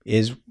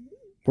is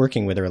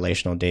working with a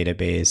relational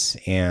database,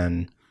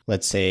 and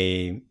let's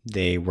say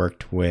they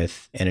worked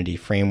with Entity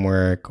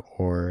Framework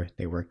or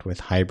they worked with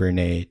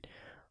Hibernate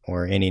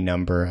or any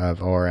number of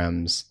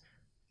ORMs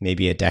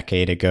maybe a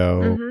decade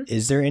ago,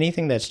 is there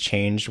anything that's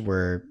changed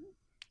where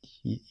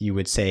you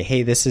would say,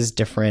 hey, this is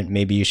different,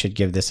 maybe you should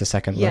give this a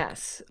second look?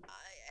 Yes.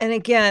 And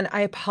again,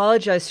 I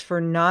apologize for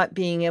not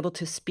being able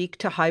to speak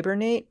to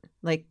Hibernate,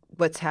 like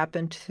what's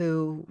happened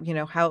to,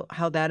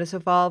 how that has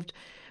evolved.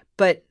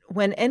 But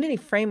when Entity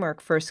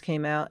Framework first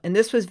came out, and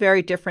this was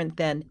very different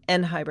than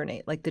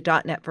NHibernate, like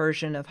the .NET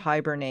version of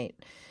Hibernate,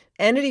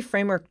 Entity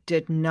Framework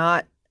did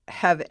not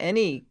have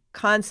any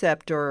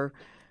concept or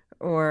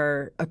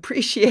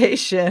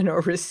appreciation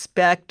or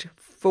respect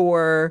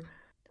for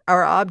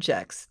our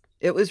objects.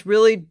 It was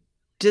really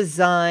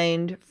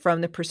designed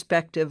from the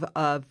perspective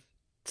of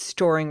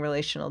storing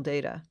relational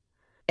data.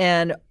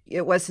 And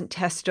it wasn't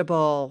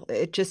testable.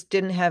 It just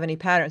didn't have any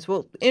patterns.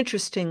 Well,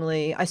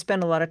 interestingly, I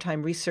spent a lot of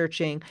time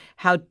researching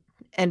how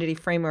Entity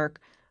Framework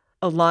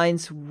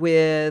aligns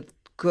with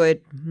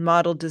good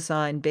model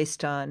design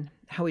based on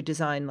how we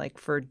design, like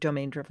for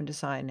domain-driven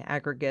design,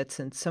 aggregates,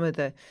 and some of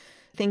the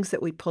things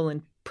that we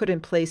put in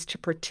place to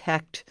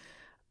protect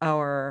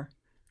our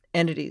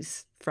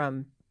entities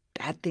from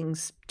bad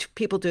things, to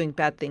people doing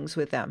bad things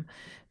with them.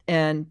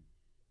 And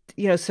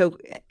so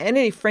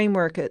Entity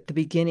Framework at the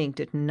beginning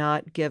did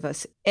not give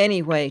us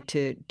any way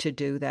to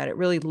do that. It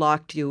really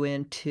locked you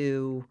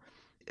into,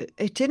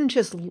 it didn't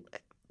just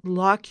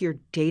lock your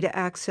data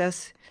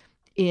access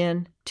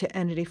into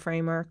Entity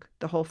Framework,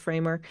 the whole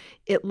framework.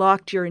 It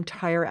locked your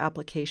entire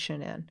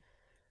application in.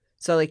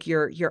 So like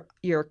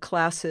your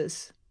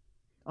classes,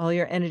 all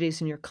your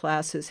entities and your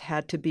classes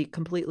had to be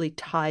completely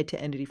tied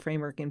to Entity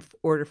Framework in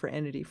order for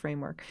Entity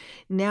Framework.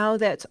 Now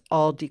that's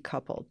all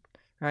decoupled,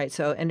 right?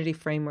 So Entity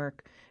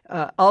Framework,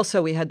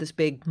 also we had this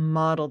big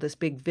model, this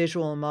big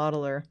visual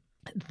modeler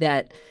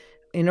that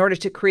in order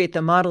to create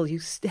the model, you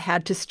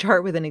had to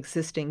start with an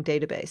existing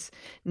database.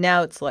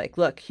 Now it's like,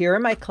 look, here are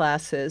my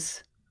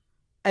classes.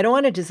 I don't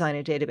want to design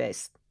a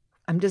database.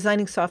 I'm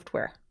designing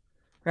software,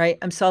 right?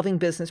 I'm solving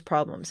business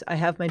problems. I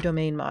have my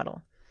domain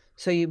model.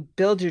 So you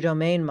build your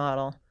domain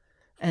model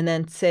and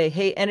then say,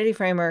 hey, Entity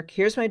Framework,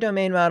 here's my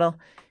domain model.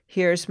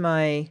 Here's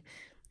my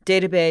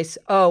database.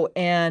 Oh,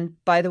 and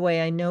by the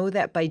way, I know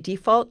that by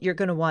default, you're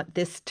going to want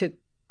this to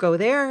go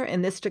there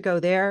and this to go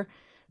there.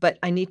 But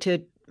I need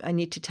to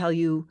tell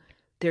you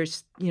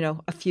there's,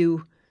 a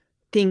few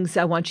things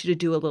I want you to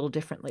do a little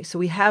differently. So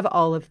we have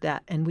all of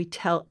that. And we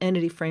tell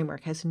Entity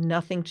Framework has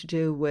nothing to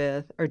do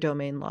with our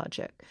domain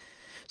logic.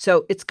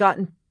 So it's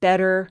gotten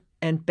better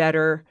and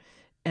better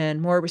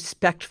and more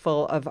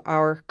respectful of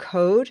our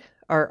code,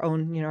 our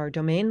own, our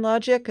domain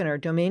logic and our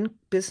domain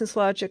business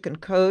logic and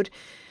code,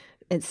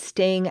 and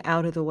staying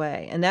out of the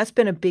way. And that's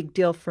been a big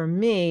deal for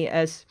me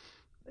as,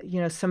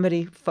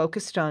 somebody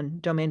focused on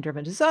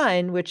domain-driven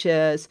design, which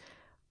is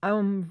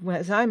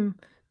as I'm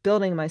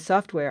building my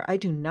software, I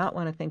do not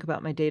want to think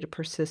about my data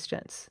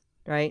persistence,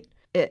 right?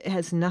 It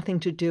has nothing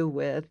to do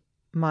with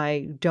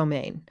my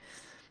domain.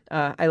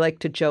 I like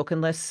to joke,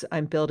 unless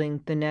I'm building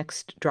the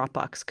next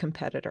Dropbox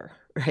competitor,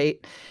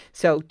 right?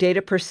 So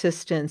data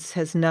persistence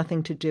has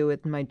nothing to do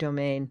with my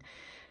domain.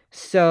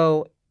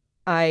 So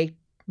I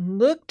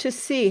look to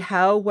see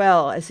how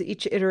well, as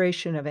each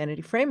iteration of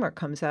Entity Framework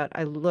comes out,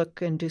 I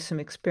look and do some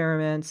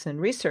experiments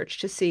and research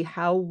to see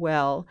how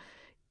well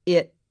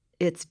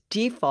its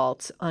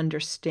defaults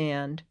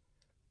understand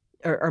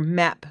or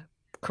map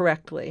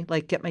correctly,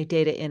 like get my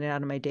data in and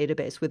out of my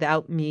database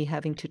without me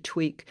having to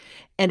tweak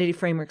Entity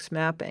Framework's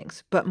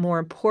mappings, but more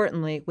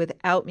importantly,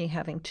 without me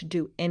having to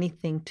do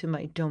anything to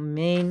my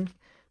domain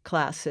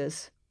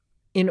classes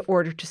in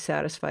order to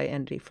satisfy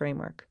Entity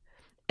Framework.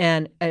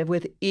 And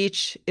with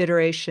each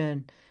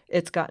iteration,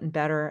 it's gotten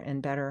better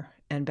and better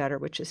and better,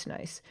 which is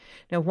nice.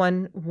 Now,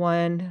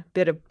 one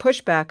bit of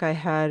pushback I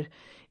had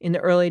in the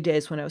early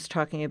days when I was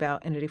talking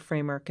about Entity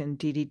Framework and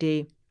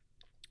DDD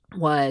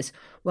was,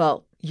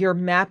 well, you're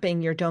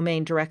mapping your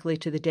domain directly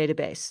to the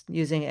database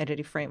using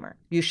Entity Framework.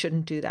 You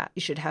shouldn't do that.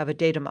 You should have a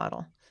data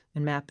model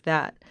and map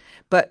that.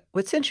 But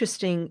what's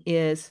interesting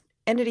is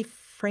Entity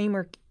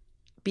Framework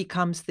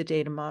becomes the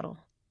data model,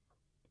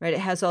 right? It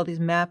has all these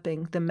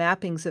mapping. The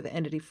mappings of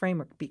Entity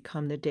Framework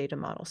become the data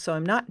model. So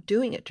I'm not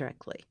doing it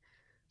directly.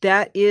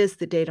 That is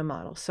the data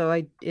model. So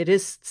it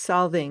is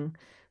solving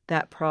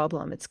that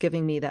problem. It's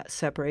giving me that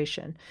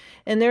separation.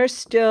 And there's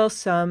still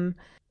some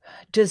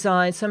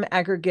design, some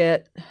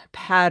aggregate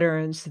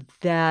patterns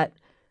that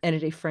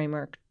Entity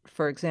Framework,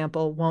 for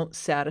example, won't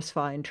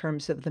satisfy in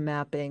terms of the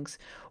mappings,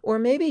 or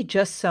maybe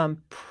just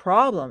some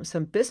problems,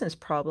 some business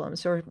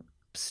problems or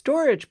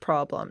storage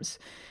problems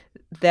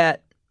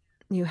that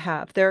you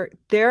have.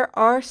 There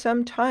are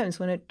some times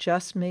when it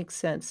just makes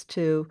sense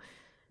to,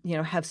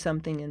 have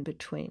something in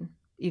between,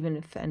 even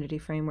if Entity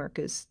Framework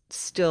is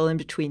still in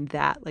between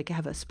that, like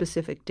have a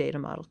specific data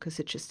model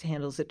because it just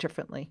handles it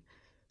differently.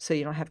 So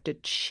you don't have to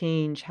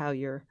change how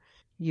your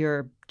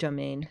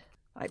domain.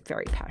 I'm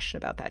very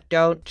passionate about that.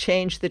 Don't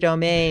change the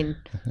domain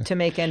to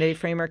make Entity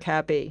Framework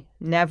happy.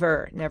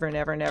 Never, never,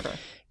 never, never.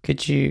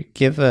 Could you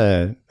give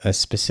a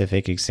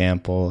specific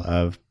example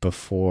of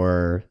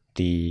before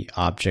the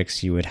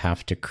objects you would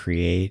have to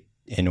create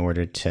in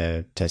order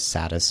to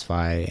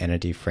satisfy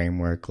Entity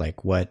Framework?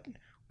 Like what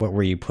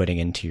were you putting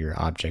into your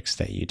objects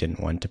that you didn't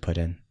want to put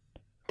in?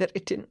 That I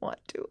didn't want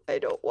to. I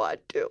don't want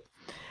to.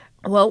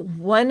 Well,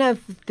 one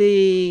of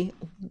the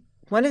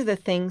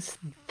things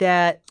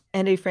that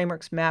Entity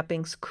Framework's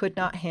mappings could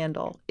not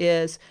handle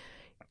is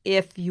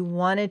if you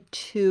wanted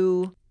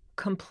to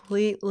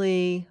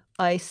completely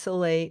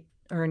isolate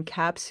or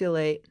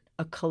encapsulate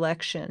a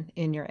collection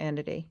in your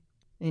entity,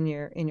 in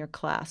your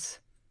class.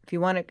 If you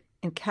want to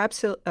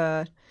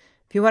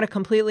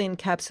completely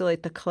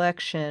encapsulate the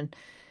collection,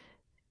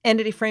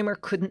 Entity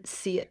Framework couldn't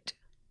see it.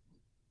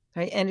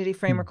 Right? Entity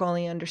Framework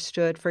only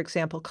understood, for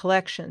example,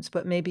 collections,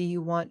 but maybe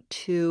you want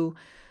to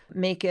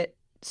make it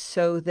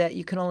so that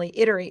you can only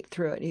iterate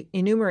through it,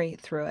 enumerate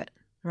through it,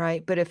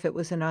 right? But if it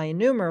was an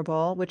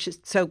IEnumerable,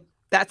 so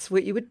that's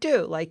what you would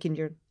do. Like in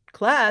your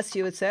class,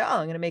 you would say,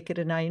 I'm going to make it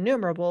an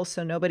IEnumerable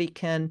so nobody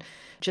can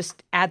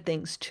just add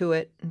things to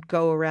it and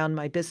go around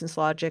my business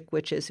logic,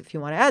 which is if you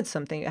want to add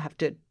something, you have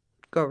to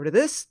go over to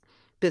this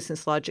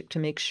business logic to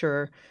make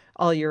sure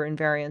all your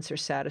invariants are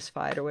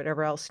satisfied or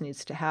whatever else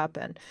needs to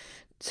happen.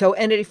 So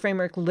Entity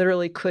Framework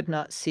literally could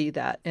not see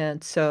that.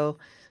 And so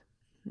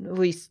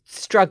we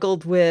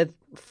struggled with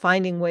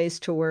finding ways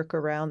to work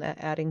around that,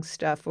 adding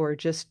stuff or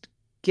just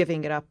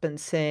giving it up and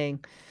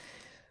saying,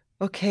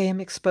 okay,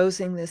 I'm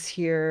exposing this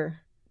here.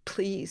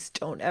 Please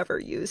don't ever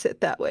use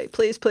it that way.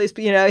 Please, please,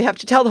 you have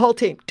to tell the whole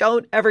team,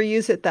 don't ever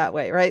use it that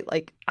way, right?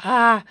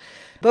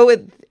 But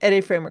with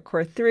Entity Framework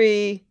Core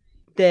 3,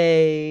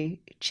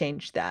 they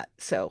changed that.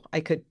 So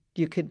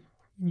you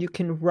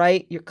can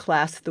write your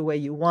class the way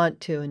you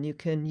want to, and you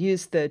can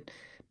use the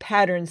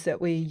patterns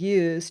that we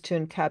use to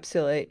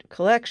encapsulate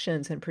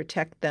collections and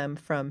protect them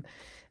from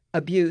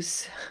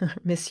abuse,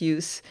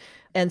 misuse,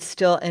 and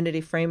still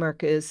Entity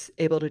Framework is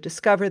able to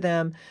discover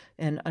them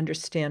and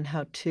understand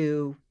how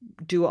to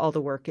do all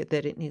the work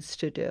that it needs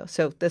to do.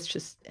 So that's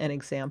just an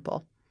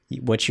example.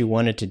 What you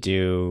wanted to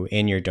do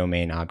in your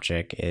domain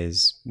object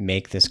is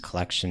make this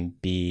collection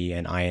be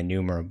an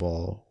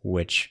IEnumerable,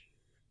 which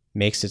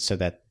makes it so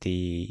that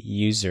the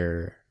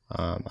user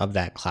of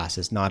that class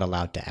is not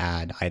allowed to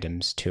add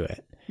items to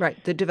it.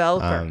 Right, the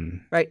developer.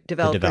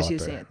 Developer's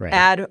using it. Right.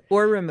 Add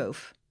or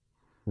remove.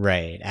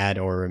 Right, add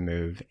or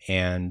remove.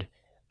 And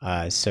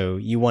so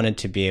you wanted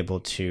to be able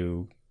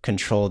to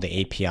control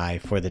the API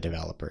for the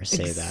developer.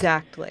 Say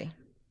exactly.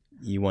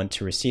 That you want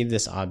to receive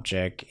this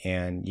object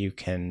and you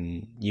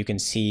can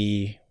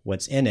see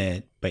what's in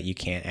it, but you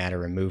can't add or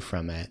remove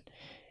from it.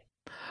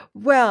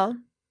 Well,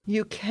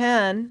 you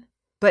can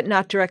but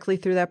not directly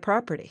through that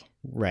property,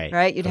 Right.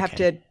 right? You'd have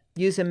Okay. to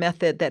use a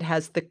method that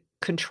has the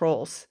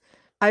controls.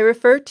 I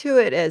refer to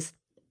it as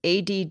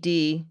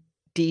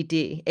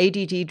ADD-DD,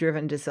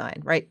 ADD-driven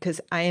design, right?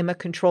 Because I am a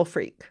control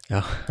freak.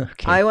 Oh, I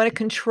okay. want to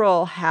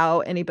control how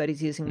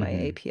anybody's using my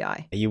hmm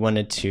API. You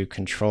wanted to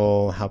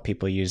control how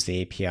people use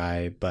the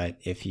API, but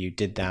if you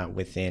did that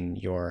within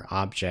your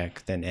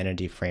object, then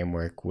Entity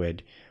Framework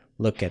would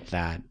look at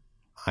that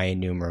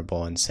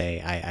IEnumerable and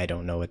say, I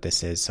don't know what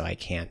this is, so I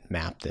can't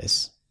map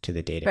this to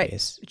the Right.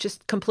 database. It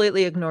just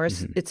completely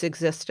ignores hmm its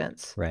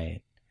existence.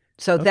 Right.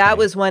 So that Okay.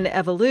 was one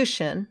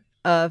evolution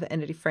of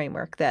Entity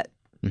Framework that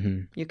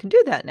hmm you can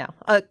do that now,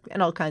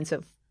 and all kinds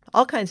of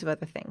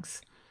other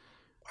things.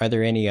 Are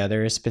there any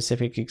other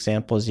specific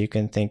examples you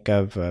can think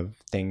of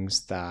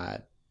things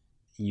that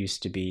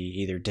used to be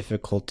either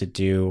difficult to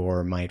do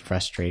or might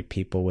frustrate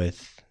people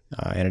with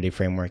Entity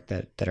Framework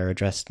that are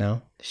addressed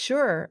now?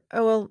 Sure.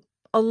 Oh, well,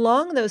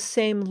 along those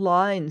same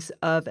lines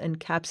of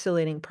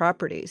encapsulating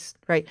properties,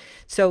 right?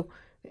 So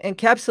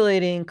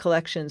encapsulating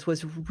collections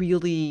was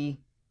really,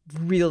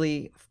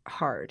 really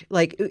hard.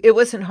 Like it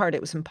wasn't hard,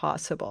 it was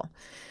impossible.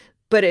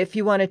 But if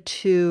you wanted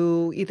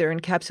to either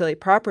encapsulate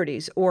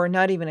properties or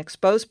not even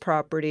expose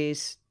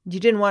properties, you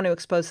didn't want to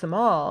expose them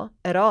all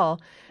at all,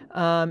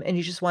 and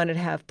you just wanted to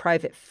have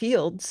private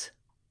fields,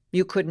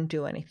 you couldn't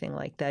do anything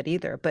like that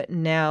either. But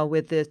now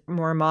with the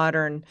more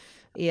modern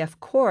EF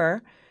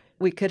Core,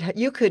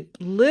 you could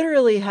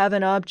literally have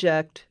an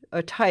object,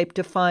 a type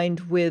defined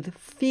with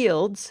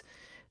fields,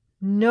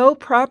 no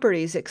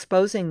properties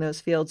exposing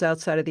those fields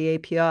outside of the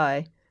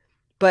API,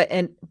 but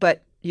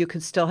you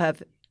can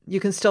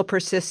still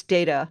persist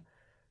data.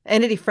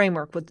 Entity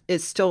Framework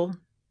is still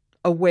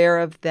aware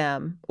of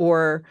them,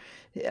 or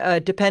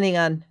depending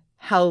on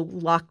how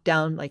locked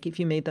down, like if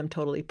you made them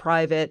totally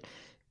private,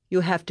 you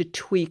have to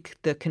tweak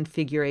the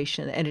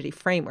configuration, the Entity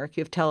Framework.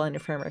 You have to tell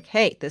Entity Framework,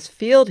 hey, this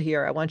field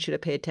here, I want you to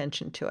pay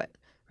attention to it,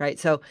 right?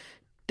 So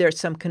there's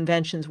some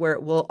conventions where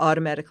it will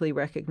automatically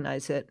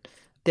recognize it.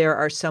 There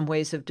are some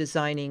ways of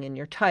designing in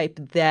your type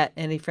that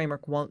Entity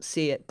Framework won't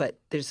see it, but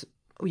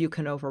you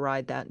can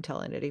override that and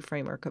tell Entity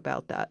Framework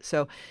about that.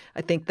 So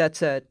I think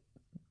that's a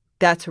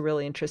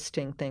really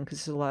interesting thing,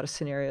 because there's a lot of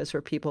scenarios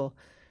where people,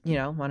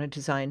 want to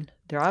design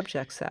their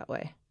objects that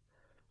way.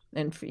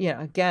 And,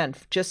 again,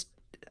 just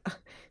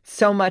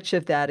so much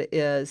of that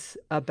is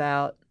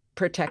about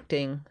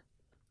protecting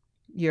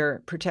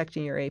your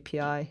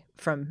API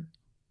from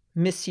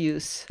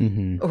misuse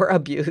hmm or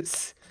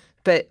abuse,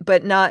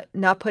 but not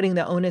putting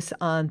the onus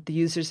on the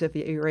users of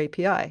your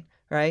API,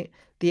 right?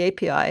 The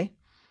API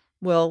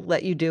will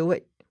let you do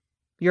what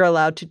you're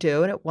allowed to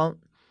do, and it won't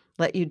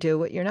let you do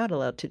what you're not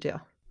allowed to do.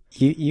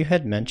 You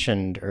had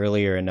mentioned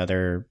earlier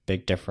another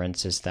big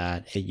difference is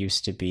that it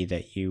used to be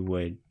that you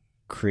would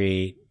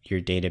create your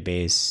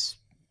database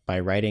by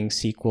writing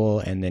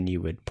SQL, and then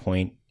you would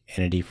point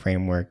Entity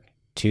Framework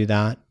to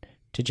that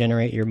to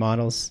generate your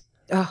models.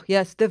 Oh,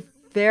 yes, the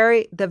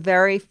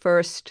very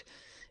first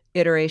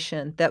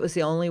iteration, that was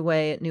the only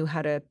way it knew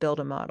how to build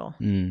a model.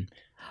 Mm.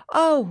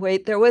 Oh,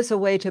 wait, there was a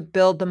way to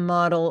build the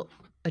model,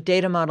 a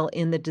data model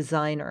in the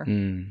designer.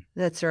 Mm.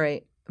 That's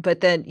right.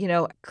 But then,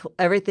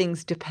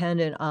 everything's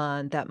dependent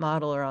on that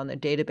model or on the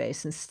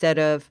database instead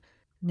of,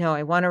 no,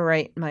 I want to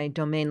write my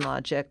domain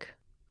logic.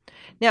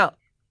 Now,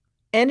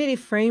 Entity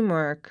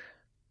Framework,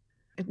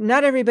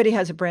 not everybody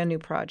has a brand new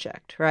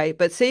project, right?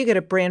 But say you get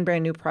a brand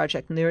new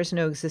project and there is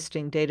no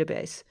existing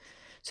database.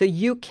 So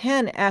you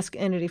can ask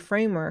Entity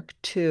Framework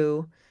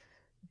to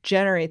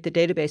generate the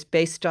database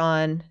based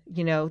on,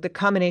 the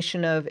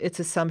combination of its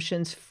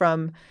assumptions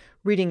from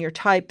reading your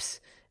types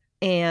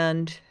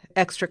and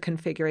extra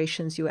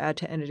configurations you add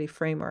to Entity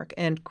Framework,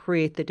 and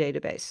create the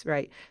database,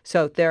 right?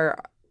 So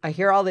I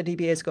hear all the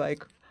DBAs going,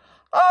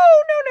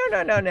 oh,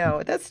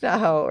 no, that's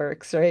not how it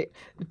works, right?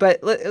 But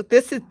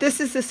this is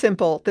the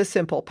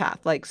simple path.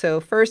 Like, so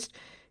first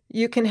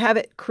you can have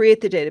it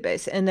create the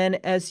database, and then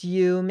as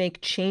you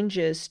make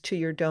changes to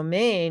your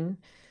domain,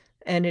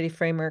 Entity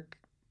Framework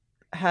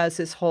has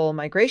this whole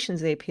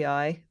migrations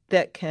API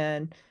that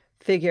can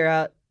figure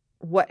out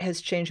what has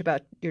changed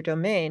about your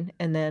domain,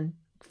 and then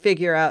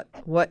figure out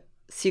what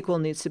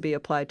SQL needs to be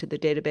applied to the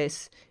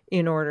database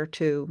in order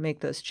to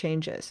make those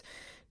changes.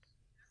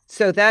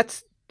 So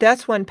that's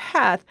one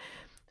path.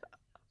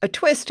 A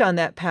twist on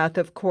that path,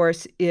 of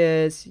course,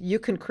 is you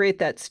can create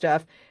that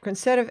stuff.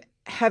 Instead of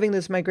having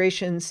those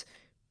migrations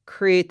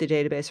create the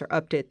database or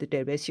update the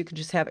database, you can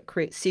just have it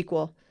create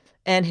SQL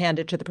and hand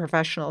it to the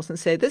professionals and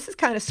say, this is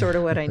kind of sort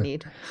of what I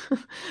need,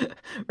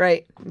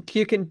 right?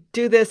 You can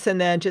do this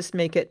and then just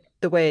make it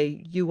the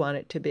way you want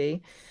it to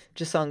be,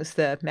 just as long as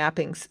the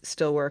mappings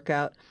still work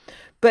out.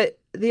 But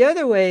the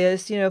other way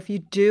is, if you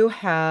do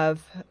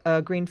have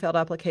a greenfield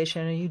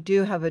application and you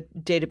do have a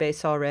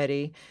database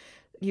already,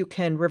 you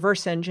can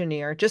reverse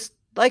engineer, just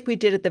like we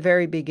did at the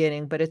very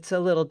beginning, but it's a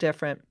little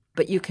different.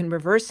 But you can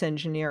reverse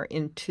engineer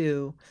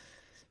into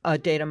a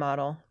data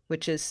model,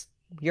 which is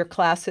your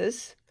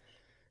classes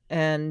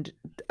and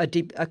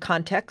a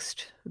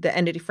context, the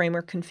entity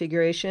framework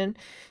configuration.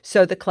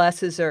 So the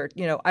classes are,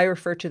 I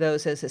refer to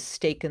those as a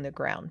stake in the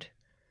ground,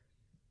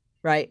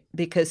 right?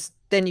 Because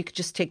then you could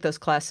just take those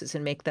classes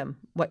and make them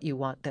what you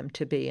want them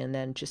to be, and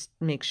then just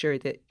make sure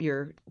that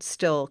you're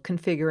still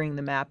configuring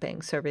the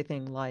mapping so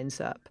everything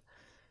lines up.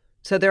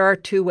 So there are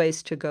two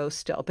ways to go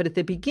still. But at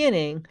the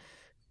beginning,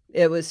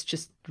 it was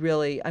just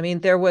really,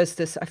 there was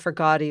this, I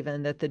forgot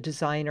even that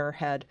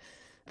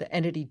the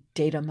entity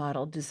data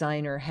model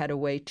designer had a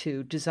way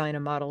to design a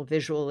model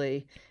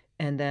visually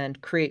and then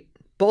create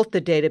both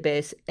the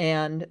database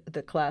and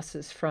the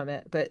classes from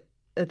it. But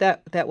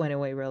that went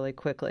away really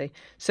quickly.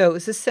 So it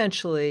was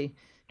essentially,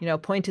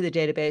 point to the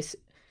database,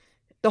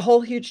 the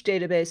whole huge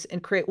database,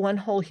 and create one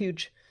whole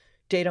huge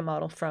data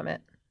model from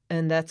it.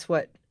 And that's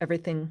how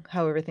everything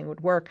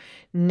would work.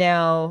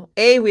 Now,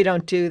 we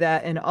don't do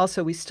that. And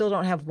also, we still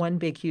don't have one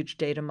big, huge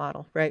data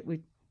model, right?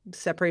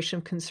 Separation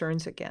of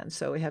concerns again.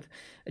 So we have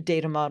a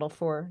data model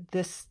for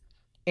this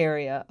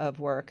area of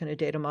work and a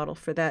data model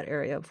for that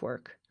area of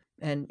work.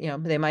 And,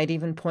 they might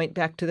even point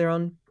back to their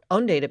own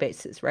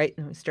databases, right?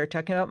 And we start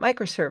talking about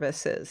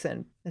microservices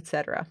and et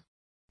cetera.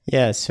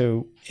 Yeah.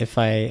 So if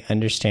I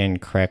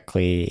understand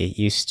correctly, it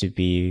used to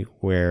be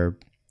where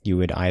you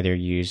would either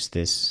use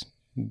this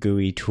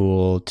GUI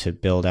tool to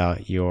build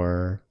out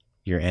your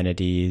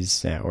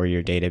entities or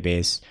your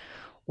database,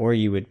 or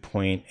you would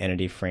point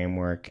Entity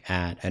Framework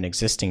at an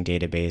existing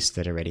database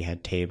that already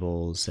had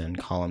tables and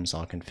columns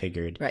all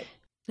configured. Right.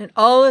 And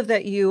all of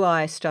that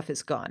UI stuff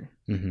is gone.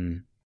 Mm-hmm.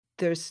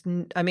 There's,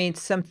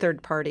 some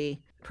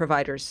third-party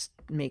providers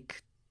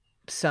make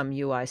some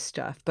UI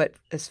stuff, but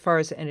as far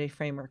as the Entity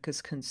Framework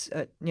is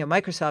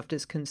Microsoft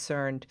is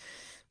concerned,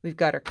 we've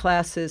got our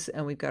classes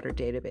and we've got our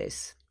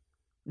database.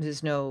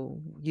 There's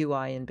no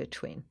UI in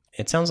between.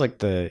 It sounds like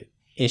the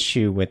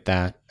issue with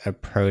that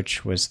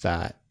approach was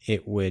that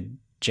it would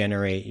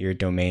generate your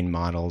domain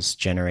models,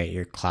 generate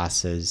your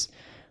classes,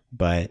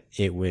 but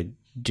it would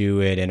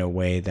do it in a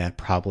way that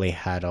probably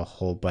had a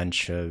whole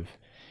bunch of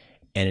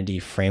Entity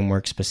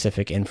Framework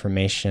specific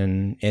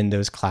information in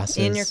those classes.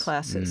 In your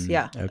classes,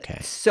 yeah. Okay.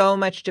 So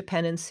much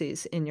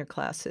dependencies in your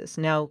classes.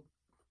 Now,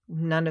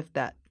 none of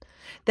that.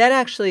 That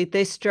actually,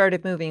 they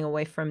started moving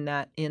away from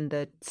that in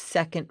the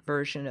second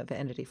version of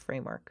Entity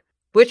Framework,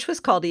 which was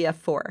called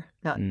EF4,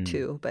 not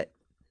 2, but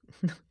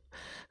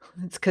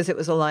it's because it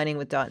was aligning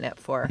with .NET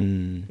 4.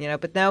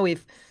 But now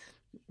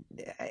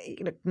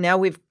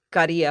we've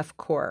got EF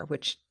Core,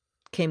 which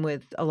came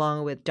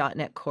along with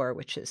 .NET Core,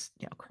 which is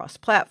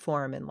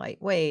cross-platform and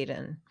lightweight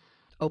and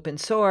open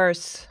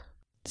source.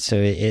 So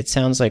it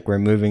sounds like we're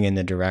moving in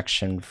the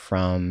direction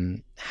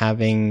from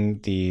having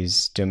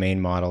these domain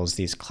models,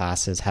 these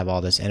classes have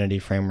all this Entity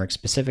Framework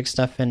specific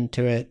stuff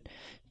into it,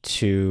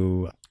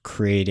 to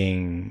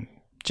creating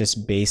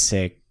just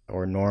basic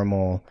or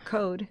normal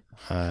code.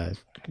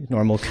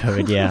 Normal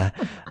code, yeah.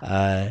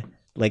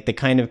 Like the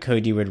kind of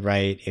code you would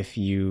write if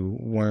you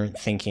weren't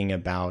thinking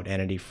about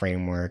Entity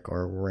Framework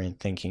or weren't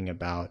thinking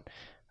about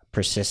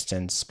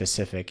persistence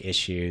specific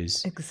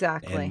issues.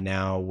 Exactly. And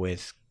now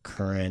with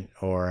current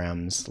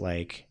ORMs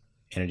like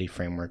Entity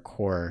Framework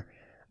Core,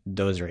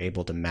 those are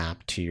able to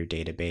map to your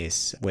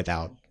database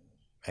without,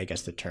 I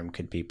guess the term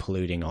could be,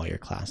 polluting all your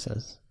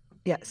classes.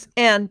 Yes.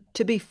 And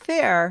to be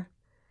fair,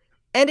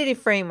 Entity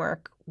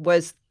Framework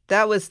was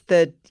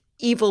the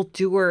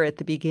evildoer at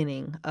the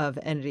beginning of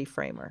Entity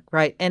Framework,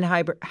 right? And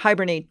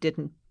Hibernate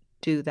didn't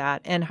do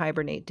that. And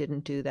Hibernate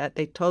didn't do that.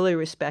 They totally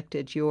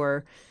respected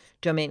your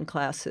domain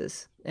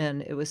classes,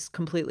 and it was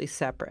completely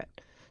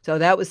separate. So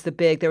there was a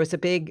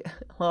big,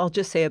 I'll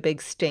just say a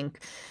big stink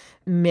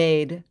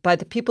made by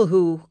the people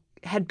who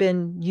had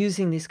been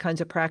using these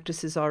kinds of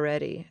practices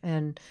already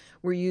and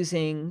were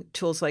using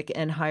tools like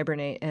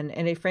NHibernate. And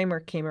Entity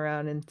Framework came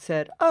around and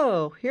said,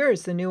 oh,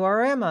 here's the new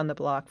ORM on the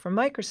block from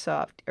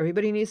Microsoft.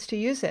 Everybody needs to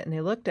use it. And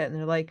they looked at it and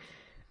they're like,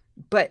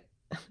 but,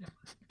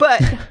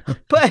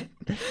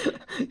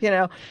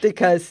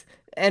 because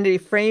Entity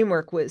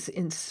Framework was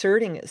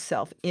inserting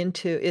itself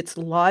into its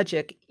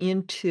logic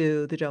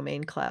into the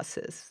domain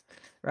classes,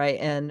 right?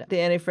 And the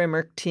Entity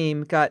Framework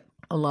team got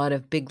a lot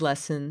of big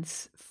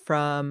lessons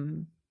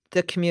from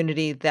the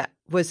community that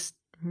was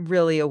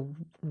really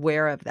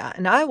aware of that.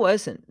 And I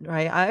wasn't,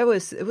 right? It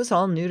was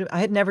all new to me. I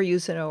had never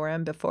used an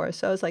ORM before.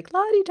 So I was like,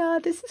 la-di-da,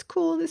 this is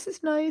cool. This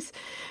is nice.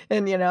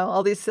 And,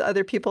 all these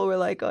other people were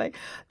like going,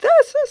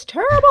 this is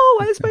terrible.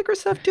 Why is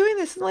Microsoft doing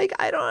this? And like,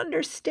 I don't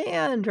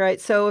understand,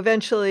 right? So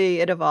eventually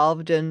it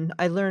evolved and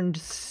I learned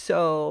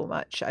so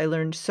much. I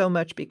learned so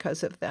much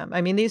because of them.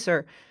 These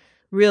are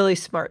really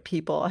smart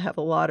people I have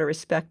a lot of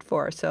respect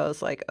for. So I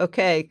was like,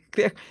 okay,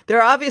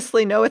 they're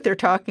obviously know what they're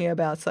talking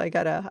about. So I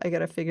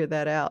gotta figure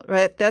that out.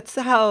 Right? That's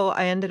how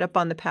I ended up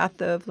on the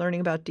path of learning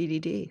about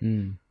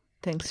DDD.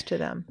 Thanks to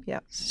them. Yeah.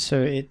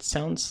 So it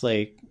sounds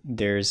like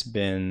there's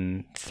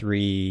been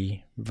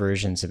 3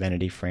 versions of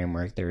Entity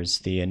Framework. There's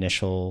the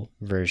initial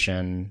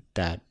version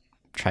that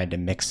tried to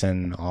mix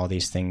in all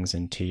these things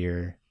into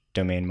your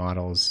domain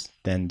models.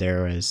 Then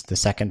there was the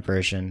second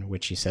version,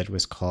 which you said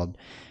was called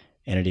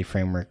Entity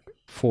Framework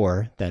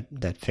EF4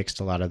 that fixed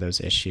a lot of those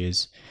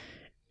issues.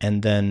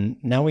 And then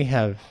now we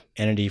have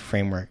Entity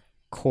Framework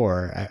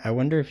Core. I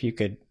wonder if you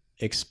could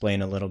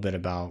explain a little bit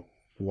about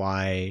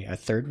why a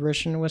third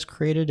version was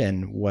created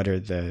and what are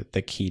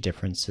the key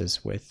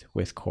differences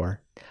with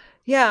Core.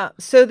 Yeah,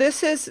 so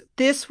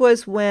this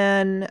was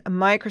when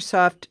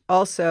Microsoft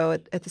also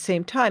at the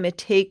same time had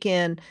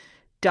taken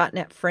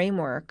 .NET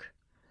Framework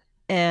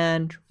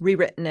and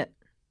rewritten it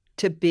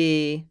to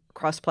be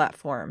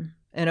cross-platform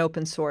and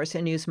open source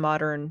and use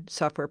modern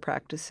software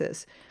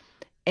practices.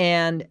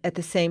 And at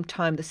the same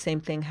time, the same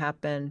thing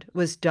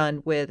was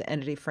done with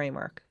Entity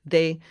Framework.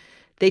 They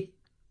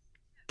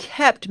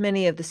kept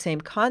many of the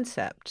same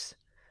concepts,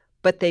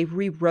 but they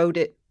rewrote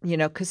it,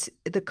 because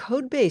the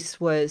code base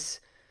was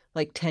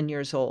like 10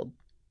 years old,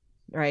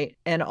 right?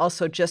 And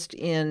also just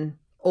in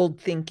old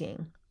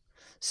thinking.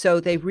 So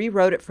they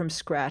rewrote it from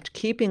scratch,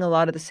 keeping a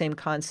lot of the same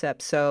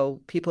concepts.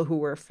 So people who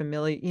were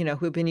familiar,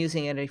 who've been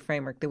using Entity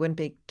Framework, they wouldn't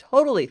be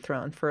totally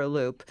thrown for a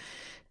loop.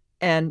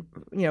 And,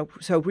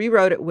 so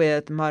rewrote it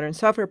with modern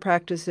software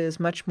practices,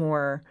 much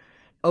more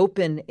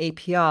open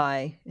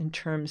API in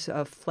terms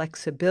of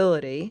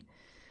flexibility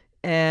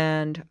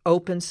and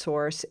open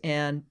source.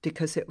 And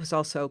because it was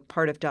also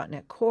part of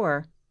 .NET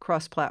Core,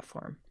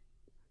 cross-platform.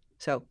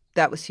 So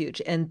that was huge.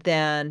 And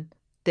then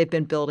they've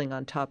been building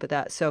on top of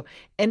that. So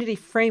Entity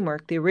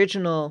Framework, the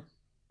original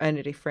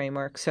Entity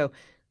Framework. So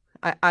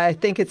I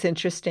think it's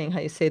interesting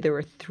how you say there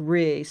were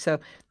three. So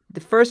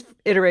the first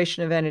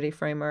iteration of Entity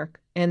Framework,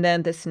 and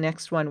then this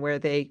next one where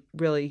they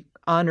really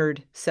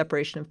honored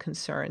separation of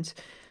concerns.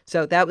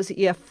 So that was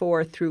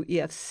EF4 through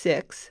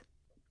EF6.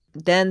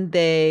 Then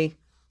they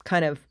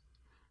kind of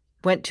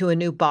went to a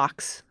new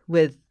box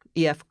with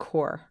EF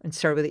Core and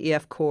started with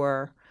EF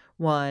Core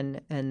 1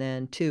 and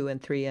then 2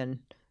 and 3 and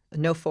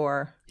no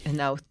 4, and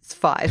now it's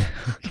 5.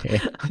 Okay.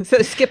 So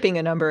skipping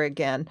a number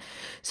again.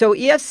 So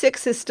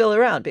EF6 is still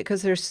around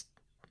because there's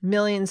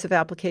millions of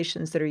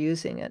applications that are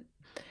using it.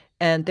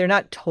 And they're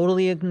not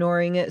totally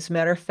ignoring it. As a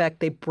matter of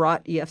fact, they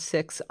brought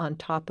EF6 on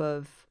top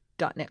of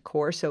 .NET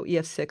Core. So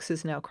EF6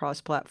 is now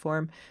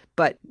cross-platform,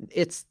 but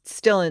it's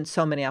still in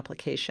so many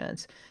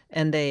applications.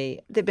 And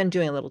they've been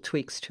doing little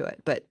tweaks to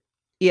it. But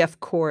EF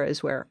Core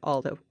is where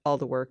all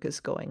the work is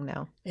going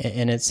now.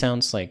 And it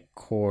sounds like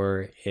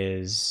Core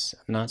is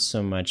not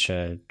so much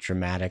a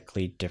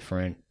dramatically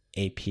different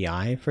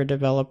API for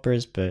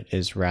developers, but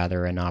is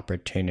rather an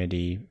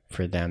opportunity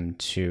for them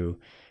to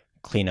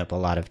clean up a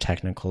lot of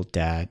technical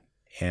debt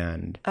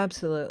and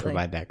absolutely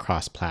provide that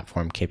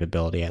cross-platform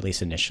capability, at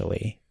least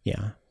initially.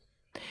 Yeah.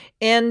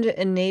 And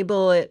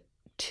enable it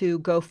to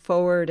go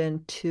forward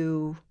and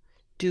to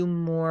do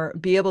more,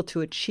 be able to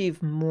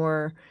achieve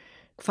more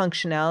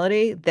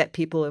functionality that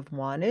people have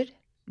wanted,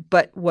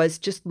 but was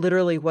just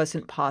literally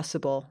wasn't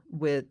possible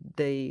with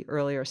the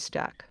earlier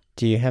stack.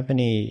 Do you have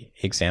any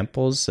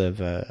examples of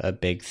a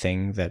big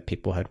thing that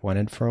people had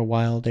wanted for a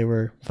while they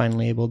were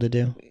finally able to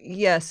do?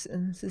 Yes,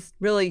 and this is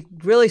really,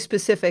 really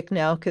specific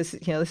now because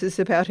this is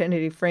about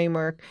Entity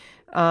Framework.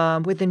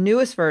 With the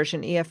newest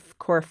version, EF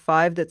Core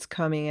 5 that's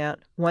coming out,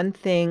 one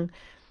thing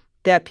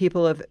that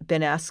people have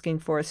been asking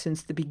for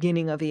since the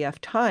beginning of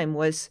EF time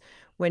was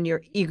when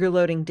you're eager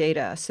loading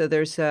data. So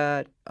there's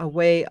a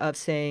way of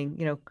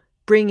saying,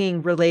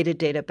 bringing related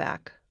data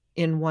back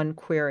in one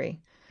query.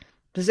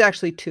 There's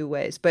actually two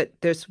ways, but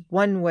there's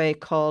one way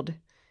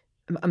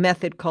a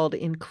method called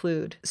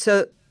include.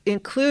 So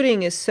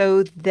including is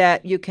so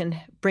that you can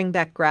bring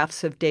back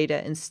graphs of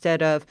data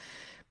instead of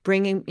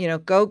bringing,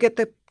 go get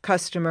the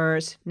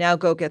customers, now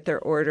go get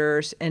their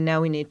orders, and now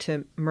we need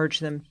to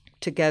merge them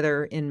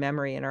together in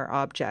memory in our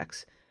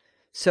objects.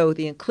 So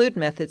the include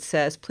method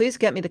says, please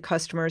get me the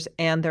customers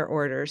and their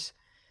orders,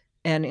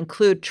 and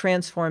include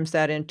transforms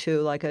that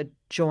into like a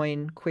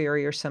join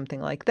query or something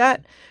like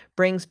that,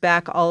 brings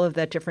back all of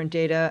that different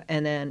data,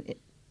 and then it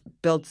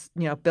builds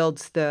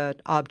the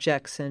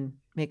objects and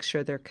makes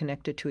sure they're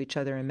connected to each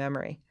other in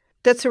memory.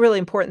 That's a really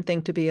important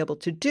thing to be able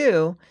to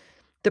do.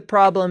 The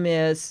problem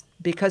is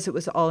because it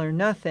was all or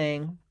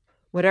nothing,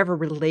 whatever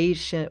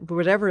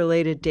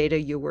related data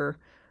you were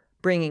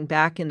bringing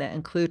back in that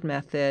include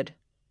method,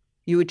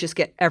 you would just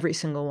get every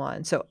single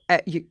one. So,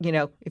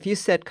 if you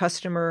said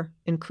customer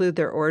include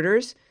their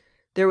orders,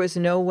 there was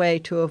no way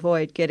to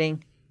avoid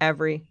getting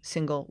every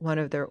single one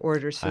of their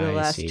orders for the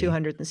last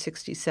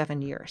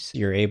 267 years.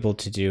 You're able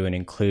to do an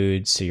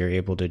include, so you're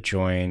able to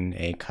join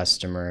a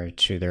customer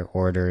to their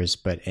orders,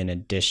 but in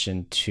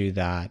addition to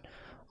that,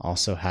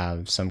 also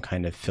have some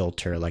kind of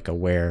filter like a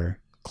where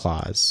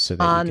clause, so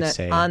that you could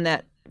say on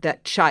that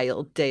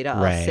child data,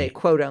 right. I'll say,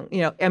 quote,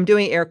 I'm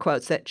doing air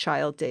quotes, that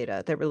child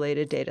data, that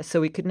related data.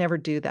 So we could never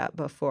do that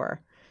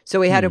before. So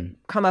we had to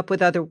come up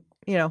with other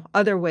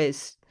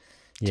ways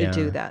to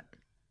do that.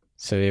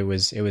 So it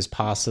was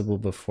possible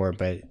before,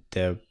 but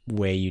the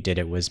way you did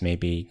it was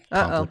maybe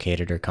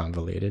complicated or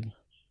convoluted.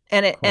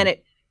 And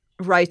it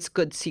writes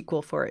good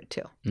SQL for it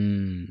too.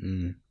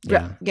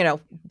 Yeah.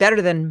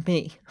 Better than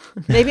me.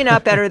 Maybe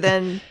not better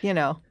than,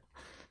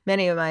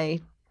 many of my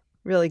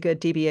really good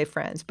DBA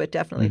friends, but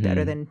definitely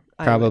better than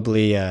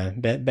probably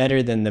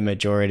better than the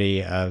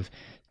majority of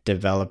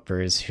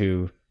developers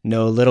who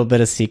know a little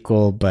bit of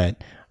SQL,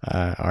 but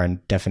are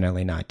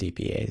definitely not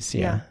DBAs.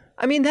 Yeah.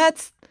 I mean,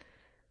 that's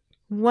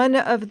one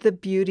of the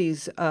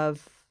beauties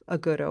of a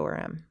good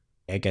ORM.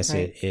 I guess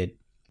right? it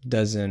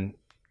doesn't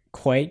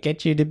quite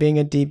get you to being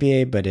a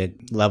DBA, but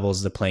it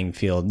levels the playing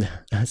field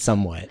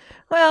somewhat.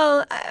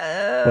 Well,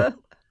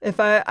 if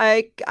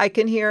I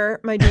can hear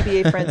my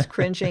DBA friends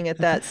cringing at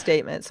that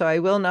statement, so I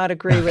will not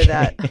agree with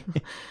that.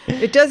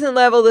 It doesn't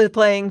level the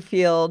playing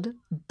field,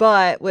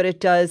 but what it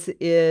does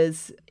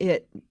is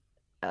it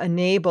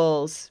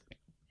enables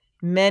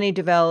many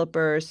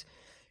developers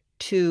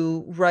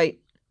to write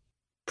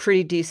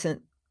pretty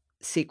decent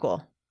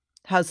SQL.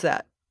 How's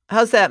that?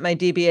 How's that, my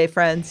DBA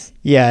friends?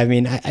 Yeah, I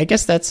mean, I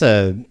guess that's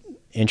a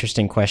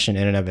interesting question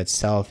in and of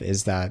itself,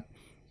 is that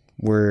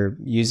we're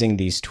using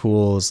these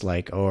tools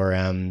like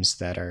ORMs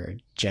that are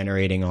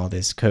generating all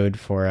this code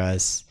for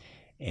us,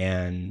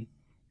 and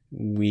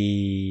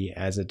we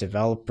as a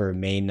developer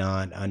may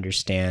not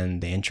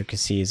understand the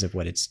intricacies of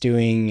what it's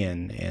doing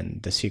and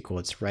the SQL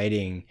it's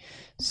writing.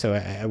 So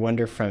I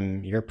wonder,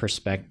 from your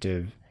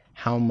perspective,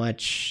 how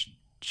much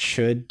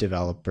should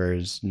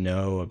developers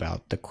know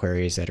about the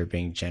queries that are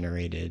being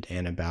generated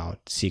and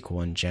about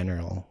SQL in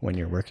general when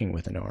you're working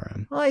with an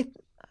ORM? Well,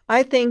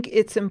 I think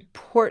it's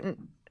important,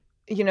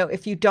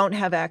 if you don't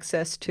have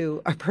access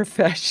to a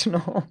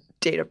professional,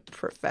 data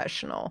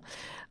professional,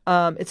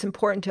 it's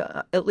important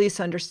to at least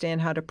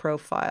understand how to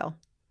profile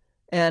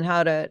and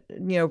how to,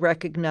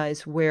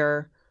 recognize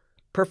where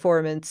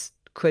performance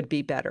could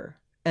be better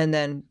and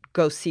then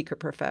go seek a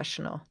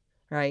professional,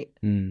 right?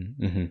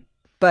 Mm-hmm.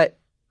 But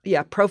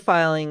yeah,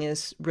 profiling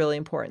is really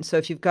important. So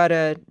if you've got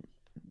a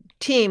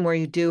team where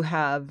you do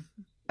have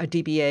a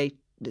DBA,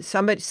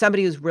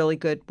 somebody who's really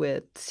good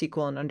with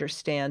SQL and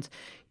understands,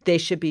 they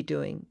should be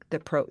doing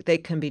they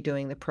can be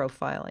doing the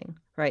profiling,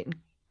 right? And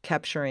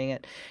capturing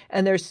it.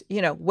 And there's,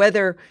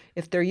 whether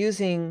if they're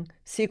using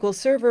SQL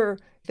Server,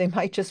 they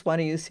might just want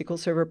to use SQL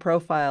Server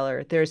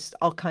Profiler. There's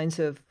all kinds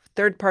of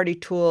third-party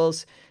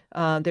tools.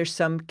 There's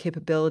some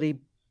capability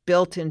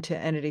built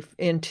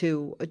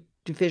into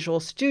Visual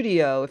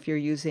Studio if you're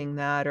using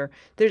that, or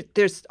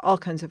there's all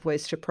kinds of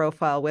ways to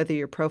profile, whether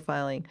you're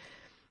profiling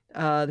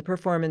the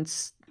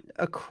performance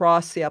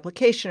across the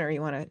application or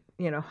you want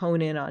to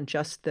hone in on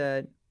just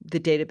the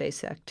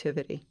database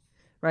activity,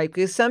 right?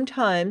 Because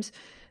sometimes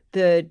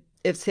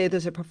if say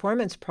there's a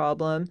performance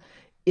problem,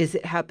 is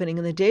it happening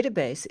in the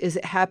database? Is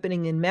it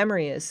happening in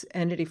memory as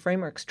Entity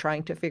Framework's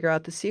trying to figure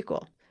out the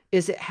SQL?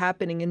 Is it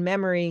happening in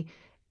memory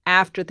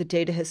after the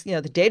data has,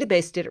 the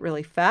database did it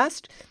really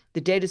fast.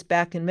 The data's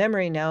back in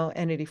memory now.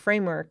 Entity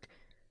Framework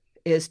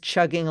is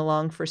chugging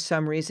along for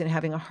some reason,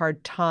 having a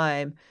hard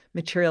time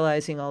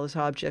materializing all those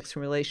objects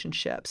and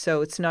relationships.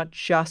 So it's not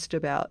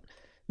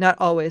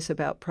always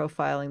about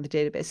profiling the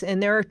database.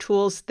 And there are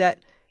tools that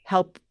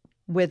help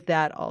with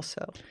that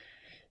also.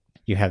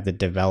 You have the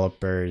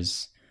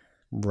developers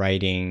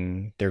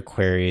writing their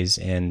queries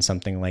in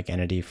something like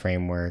Entity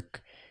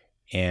Framework,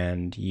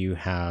 and you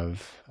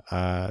have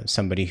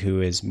somebody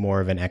who is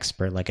more of an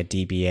expert, like a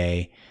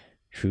DBA,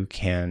 who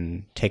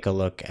can take a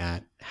look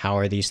at how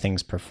are these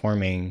things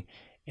performing,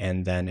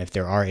 and then if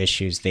there are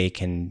issues, they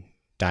can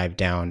dive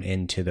down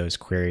into those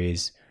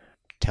queries,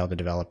 tell the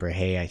developer,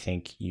 hey, I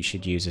think you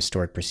should use a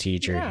stored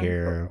procedure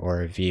here,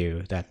 or a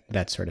view,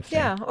 that sort of thing.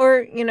 Yeah,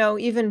 or,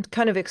 even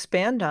kind of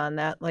expand on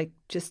that, like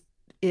just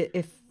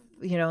if,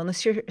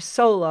 unless you're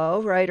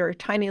solo, right, or a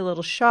tiny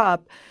little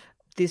shop,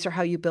 these are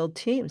how you build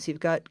teams. You've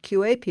got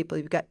QA people,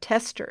 you've got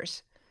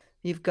testers,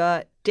 you've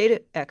got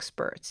data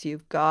experts,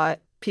 you've got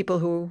people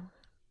who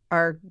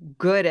are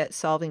good at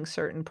solving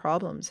certain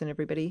problems, and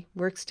everybody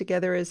works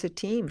together as a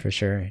team. For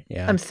sure,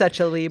 yeah. I'm such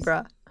a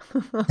Libra.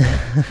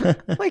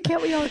 Why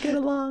can't we all get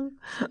along?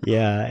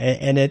 Yeah,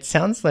 and it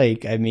sounds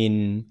like, I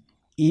mean,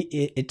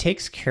 it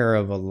takes care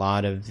of a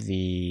lot of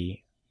the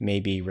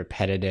maybe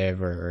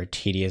repetitive or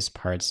tedious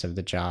parts of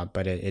the job,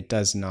 but it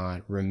does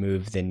not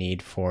remove the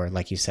need for,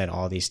 like you said,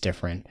 all these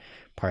different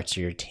parts of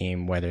your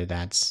team, whether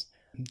that's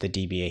the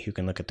DBA who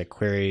can look at the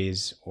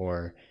queries,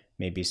 or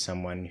maybe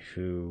someone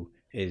who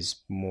is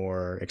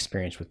more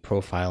experienced with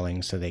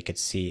profiling so they could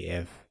see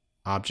if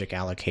object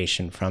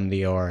allocation from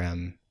the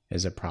ORM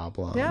is a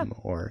problem,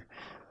 or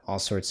all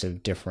sorts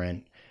of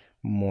different,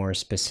 more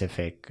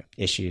specific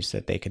issues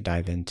that they could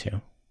dive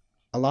into.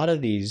 A lot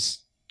of these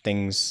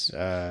things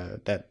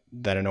that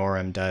an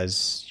ORM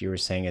does, you were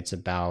saying it's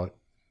about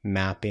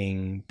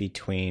mapping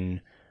between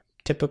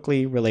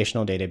typically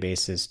relational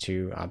databases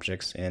to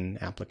objects in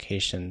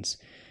applications.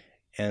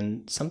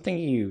 And something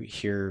you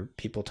hear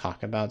people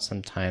talk about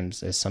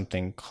sometimes is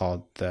something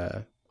called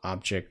the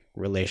object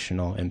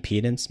relational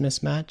impedance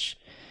mismatch.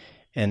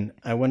 And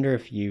I wonder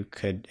if you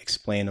could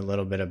explain a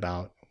little bit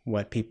about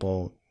what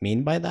people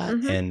mean by that,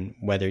 and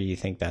whether you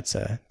think that's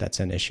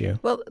an issue.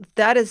 Well,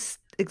 that is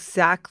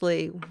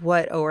exactly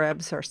what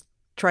ORMs are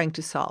trying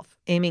to solve,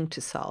 aiming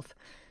to solve.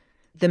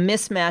 The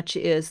mismatch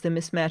is the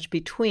mismatch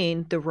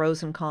between the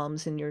rows and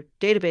columns in your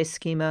database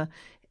schema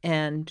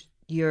and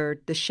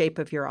the shape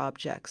of your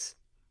objects.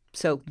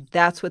 So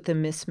that's what the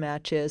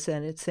mismatch is,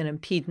 and it's an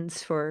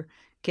impedance for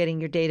getting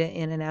your data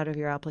in and out of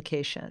your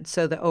application.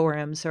 So the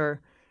ORMs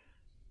are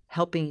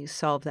helping you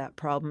solve that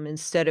problem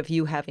instead of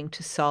you having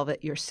to solve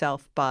it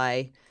yourself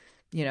by,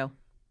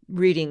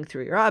 reading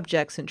through your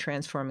objects and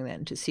transforming that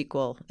into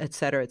SQL, et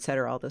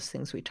cetera, all those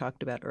things we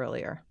talked about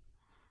earlier.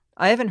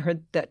 I haven't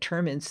heard that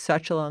term in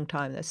such a long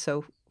time. That's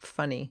so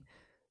funny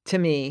to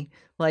me.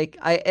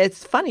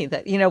 It's funny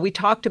that, we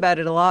talked about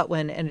it a lot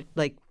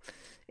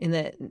in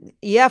the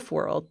EF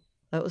world,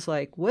 that was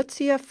like,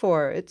 what's EF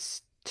for?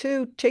 It's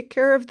to take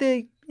care of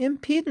the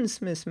impedance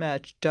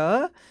mismatch.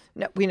 Duh.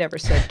 No, we never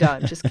said duh.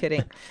 I'm just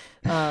kidding.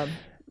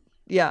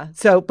 Yeah.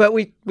 So, but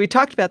we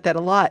talked about that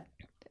a lot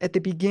at the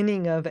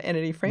beginning of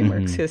Entity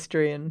Framework's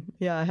history. And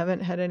yeah, I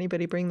haven't had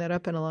anybody bring that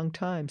up in a long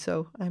time.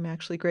 So I'm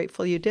actually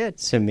grateful you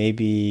did. So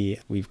maybe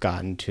we've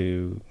gotten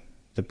to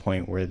the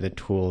point where the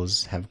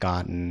tools have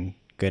gotten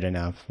good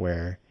enough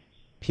where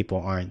people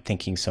aren't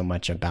thinking so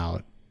much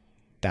about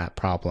that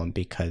problem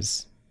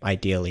because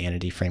ideally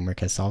Entity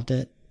Framework has solved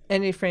it.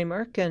 Entity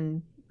Framework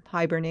and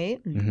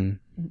Hibernate and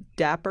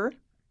Dapper.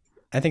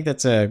 I think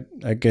that's a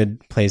good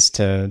place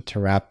to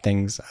wrap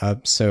things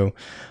up. So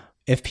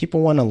if people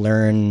want to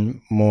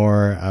learn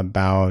more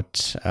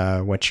about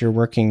what you're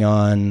working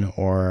on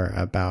or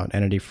about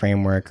Entity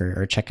Framework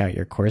or check out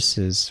your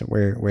courses,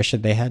 where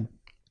should they head?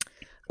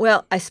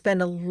 Well, I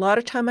spend a lot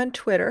of time on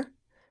Twitter.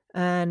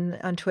 And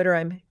on Twitter,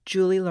 I'm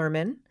Julie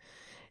Lerman.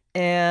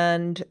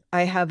 And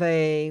I have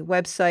a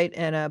website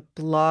and a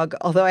blog,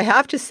 although I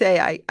have to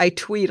say I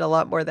tweet a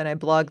lot more than I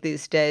blog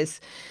these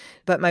days.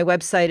 But my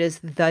website is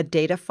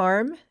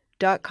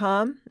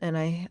thedatafarm.com, and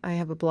I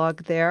have a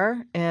blog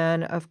there.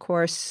 And of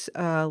course,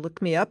 look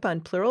me up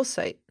on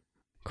Pluralsight.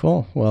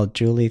 Cool. Well,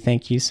 Julie,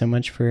 thank you so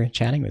much for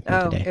chatting with me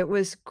today. It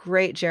was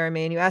great,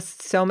 Jeremy. And you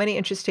asked so many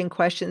interesting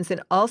questions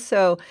and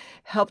also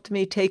helped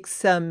me take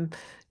some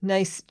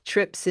nice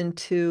trips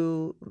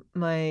into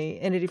my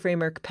Entity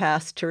Framework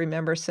past to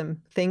remember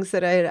some things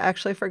that I had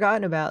actually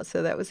forgotten about.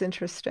 So that was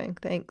interesting.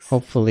 Thanks.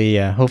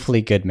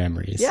 Hopefully good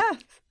memories. Yeah.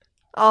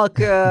 All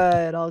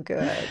good. All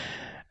good.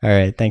 All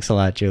right. Thanks a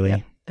lot,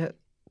 Julie. Yeah.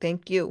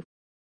 Thank you.